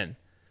 Again,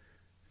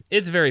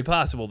 it's very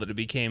possible that it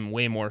became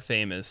way more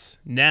famous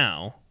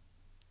now,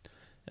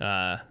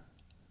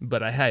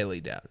 but I highly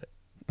doubt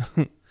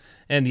it.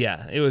 And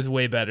yeah, it was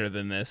way better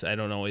than this. I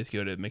don't always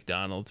go to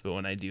McDonald's, but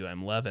when I do,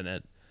 I'm loving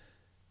it.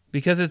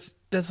 Because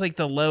that's like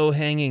the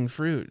low-hanging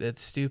fruit.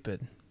 That's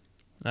stupid.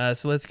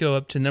 So let's go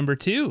up to number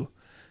 2,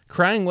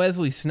 Crying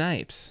Wesley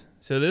Snipes.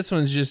 So this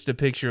one's just a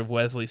picture of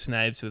Wesley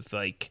Snipes with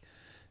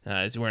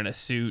he's wearing a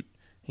suit.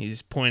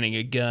 He's pointing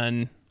a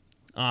gun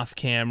off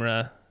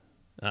camera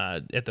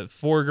at the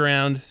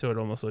foreground, so it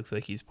almost looks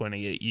like he's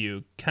pointing at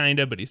you,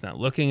 kinda, but he's not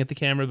looking at the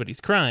camera, but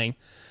he's crying.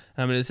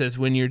 And it says,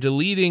 "When you're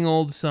deleting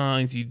old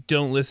songs you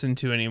don't listen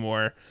to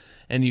anymore,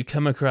 and you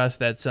come across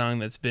that song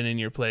that's been in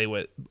your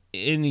playlist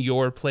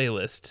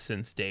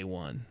since day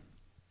one."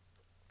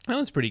 That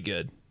was pretty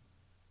good.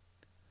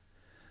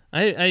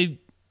 I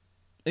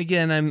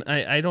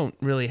don't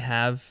really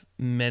have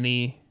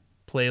many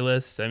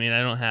playlists. I mean,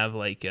 I don't have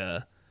like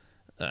a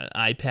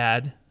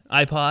iPod.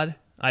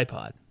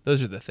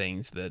 Those are the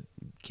things that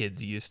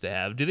kids used to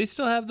have. Do they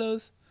still have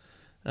those?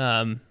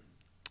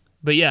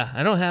 But yeah,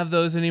 I don't have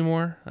those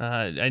anymore.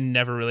 I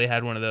never really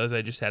had one of those.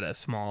 I just had a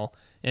small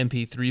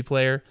MP3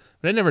 player,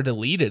 but I never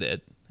deleted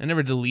it. I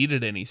never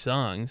deleted any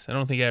songs. I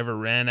don't think I ever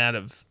ran out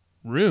of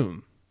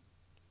room.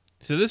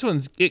 So this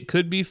it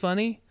could be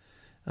funny,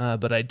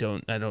 but I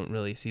don't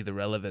really see the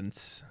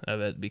relevance of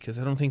it because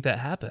I don't think that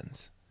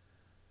happens.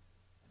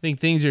 I think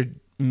things are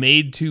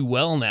made too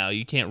well now.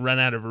 You can't run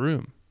out of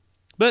room,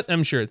 but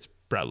I'm sure it's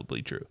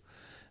probably true.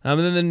 And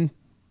then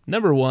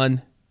number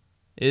 1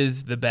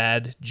 is the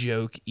bad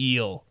joke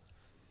eel.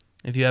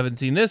 If you haven't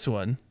seen this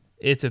one,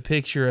 it's a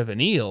picture of an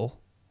eel.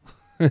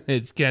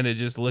 It's kind of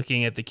just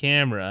looking at the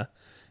camera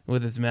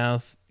with its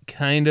mouth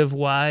kind of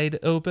wide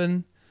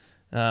open.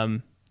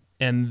 And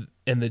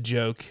the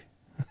joke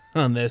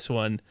on this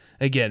one,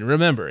 again,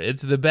 remember,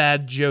 it's the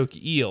bad joke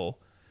eel.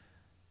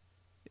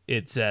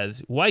 It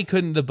says, "Why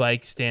couldn't the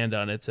bike stand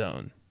on its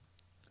own?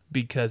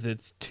 Because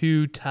it's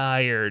too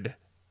tired."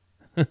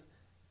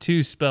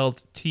 Two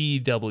spelt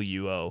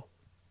TWO.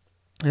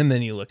 And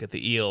then you look at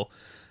the eel,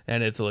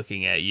 and it's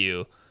looking at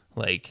you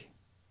like,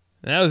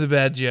 that was a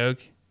bad joke.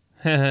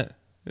 It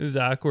was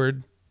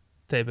awkward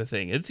type of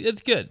thing.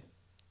 It's good.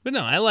 But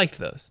no, I liked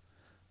those.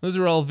 Those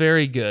are all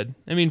very good.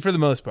 I mean, for the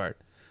most part.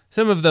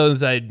 Some of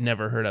those I'd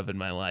never heard of in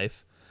my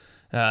life.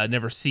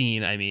 Never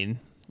seen, I mean.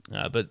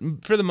 But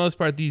for the most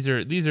part, these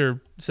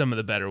are some of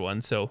the better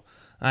ones. So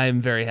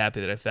I'm very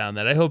happy that I found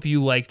that. I hope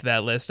you liked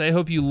that list. I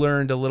hope you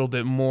learned a little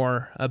bit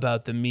more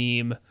about the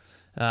meme.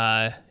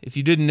 If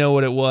you didn't know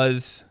what it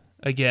was,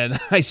 again,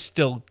 I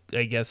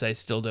guess I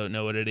still don't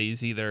know what it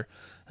is either.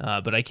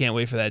 But I can't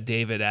wait for that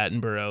David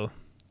Attenborough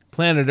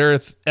Planet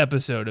Earth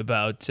episode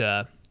about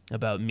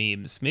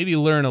memes. Maybe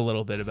learn a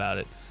little bit about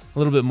it, a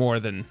little bit more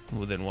than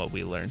what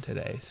we learned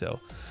today. So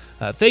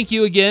thank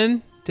you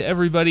again to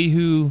everybody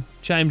who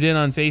chimed in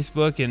on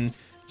Facebook, and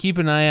keep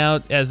an eye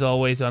out, as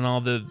always, on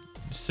all the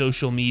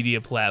social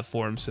media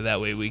platforms, so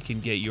that way we can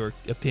get your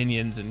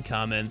opinions and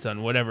comments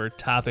on whatever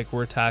topic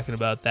we're talking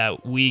about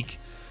that week.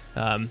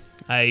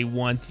 I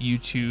want you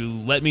to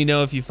let me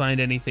know if you find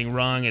anything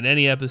wrong in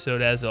any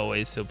episode, as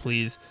always, so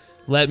please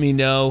let me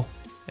know,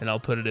 and I'll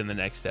put it in the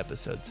next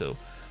episode. So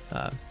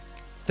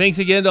thanks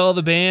again to all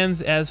the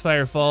bands: As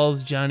Fire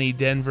Falls, Johnny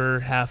Denver,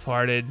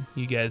 Half-Hearted.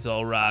 You guys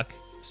all rock.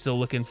 Still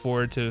looking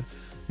forward to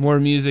more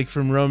music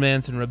from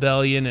Romance and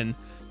Rebellion, and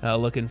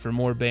looking for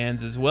more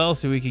bands as well,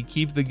 so we can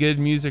keep the good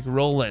music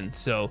rolling.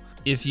 So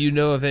if you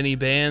know of any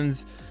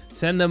bands,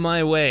 send them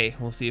my way.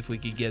 We'll see if we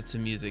could get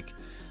some music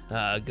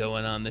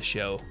going on the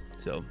show.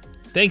 So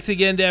thanks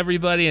again to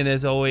everybody, and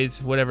as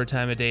always, whatever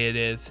time of day it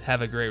is,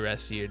 have a great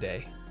rest of your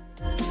day.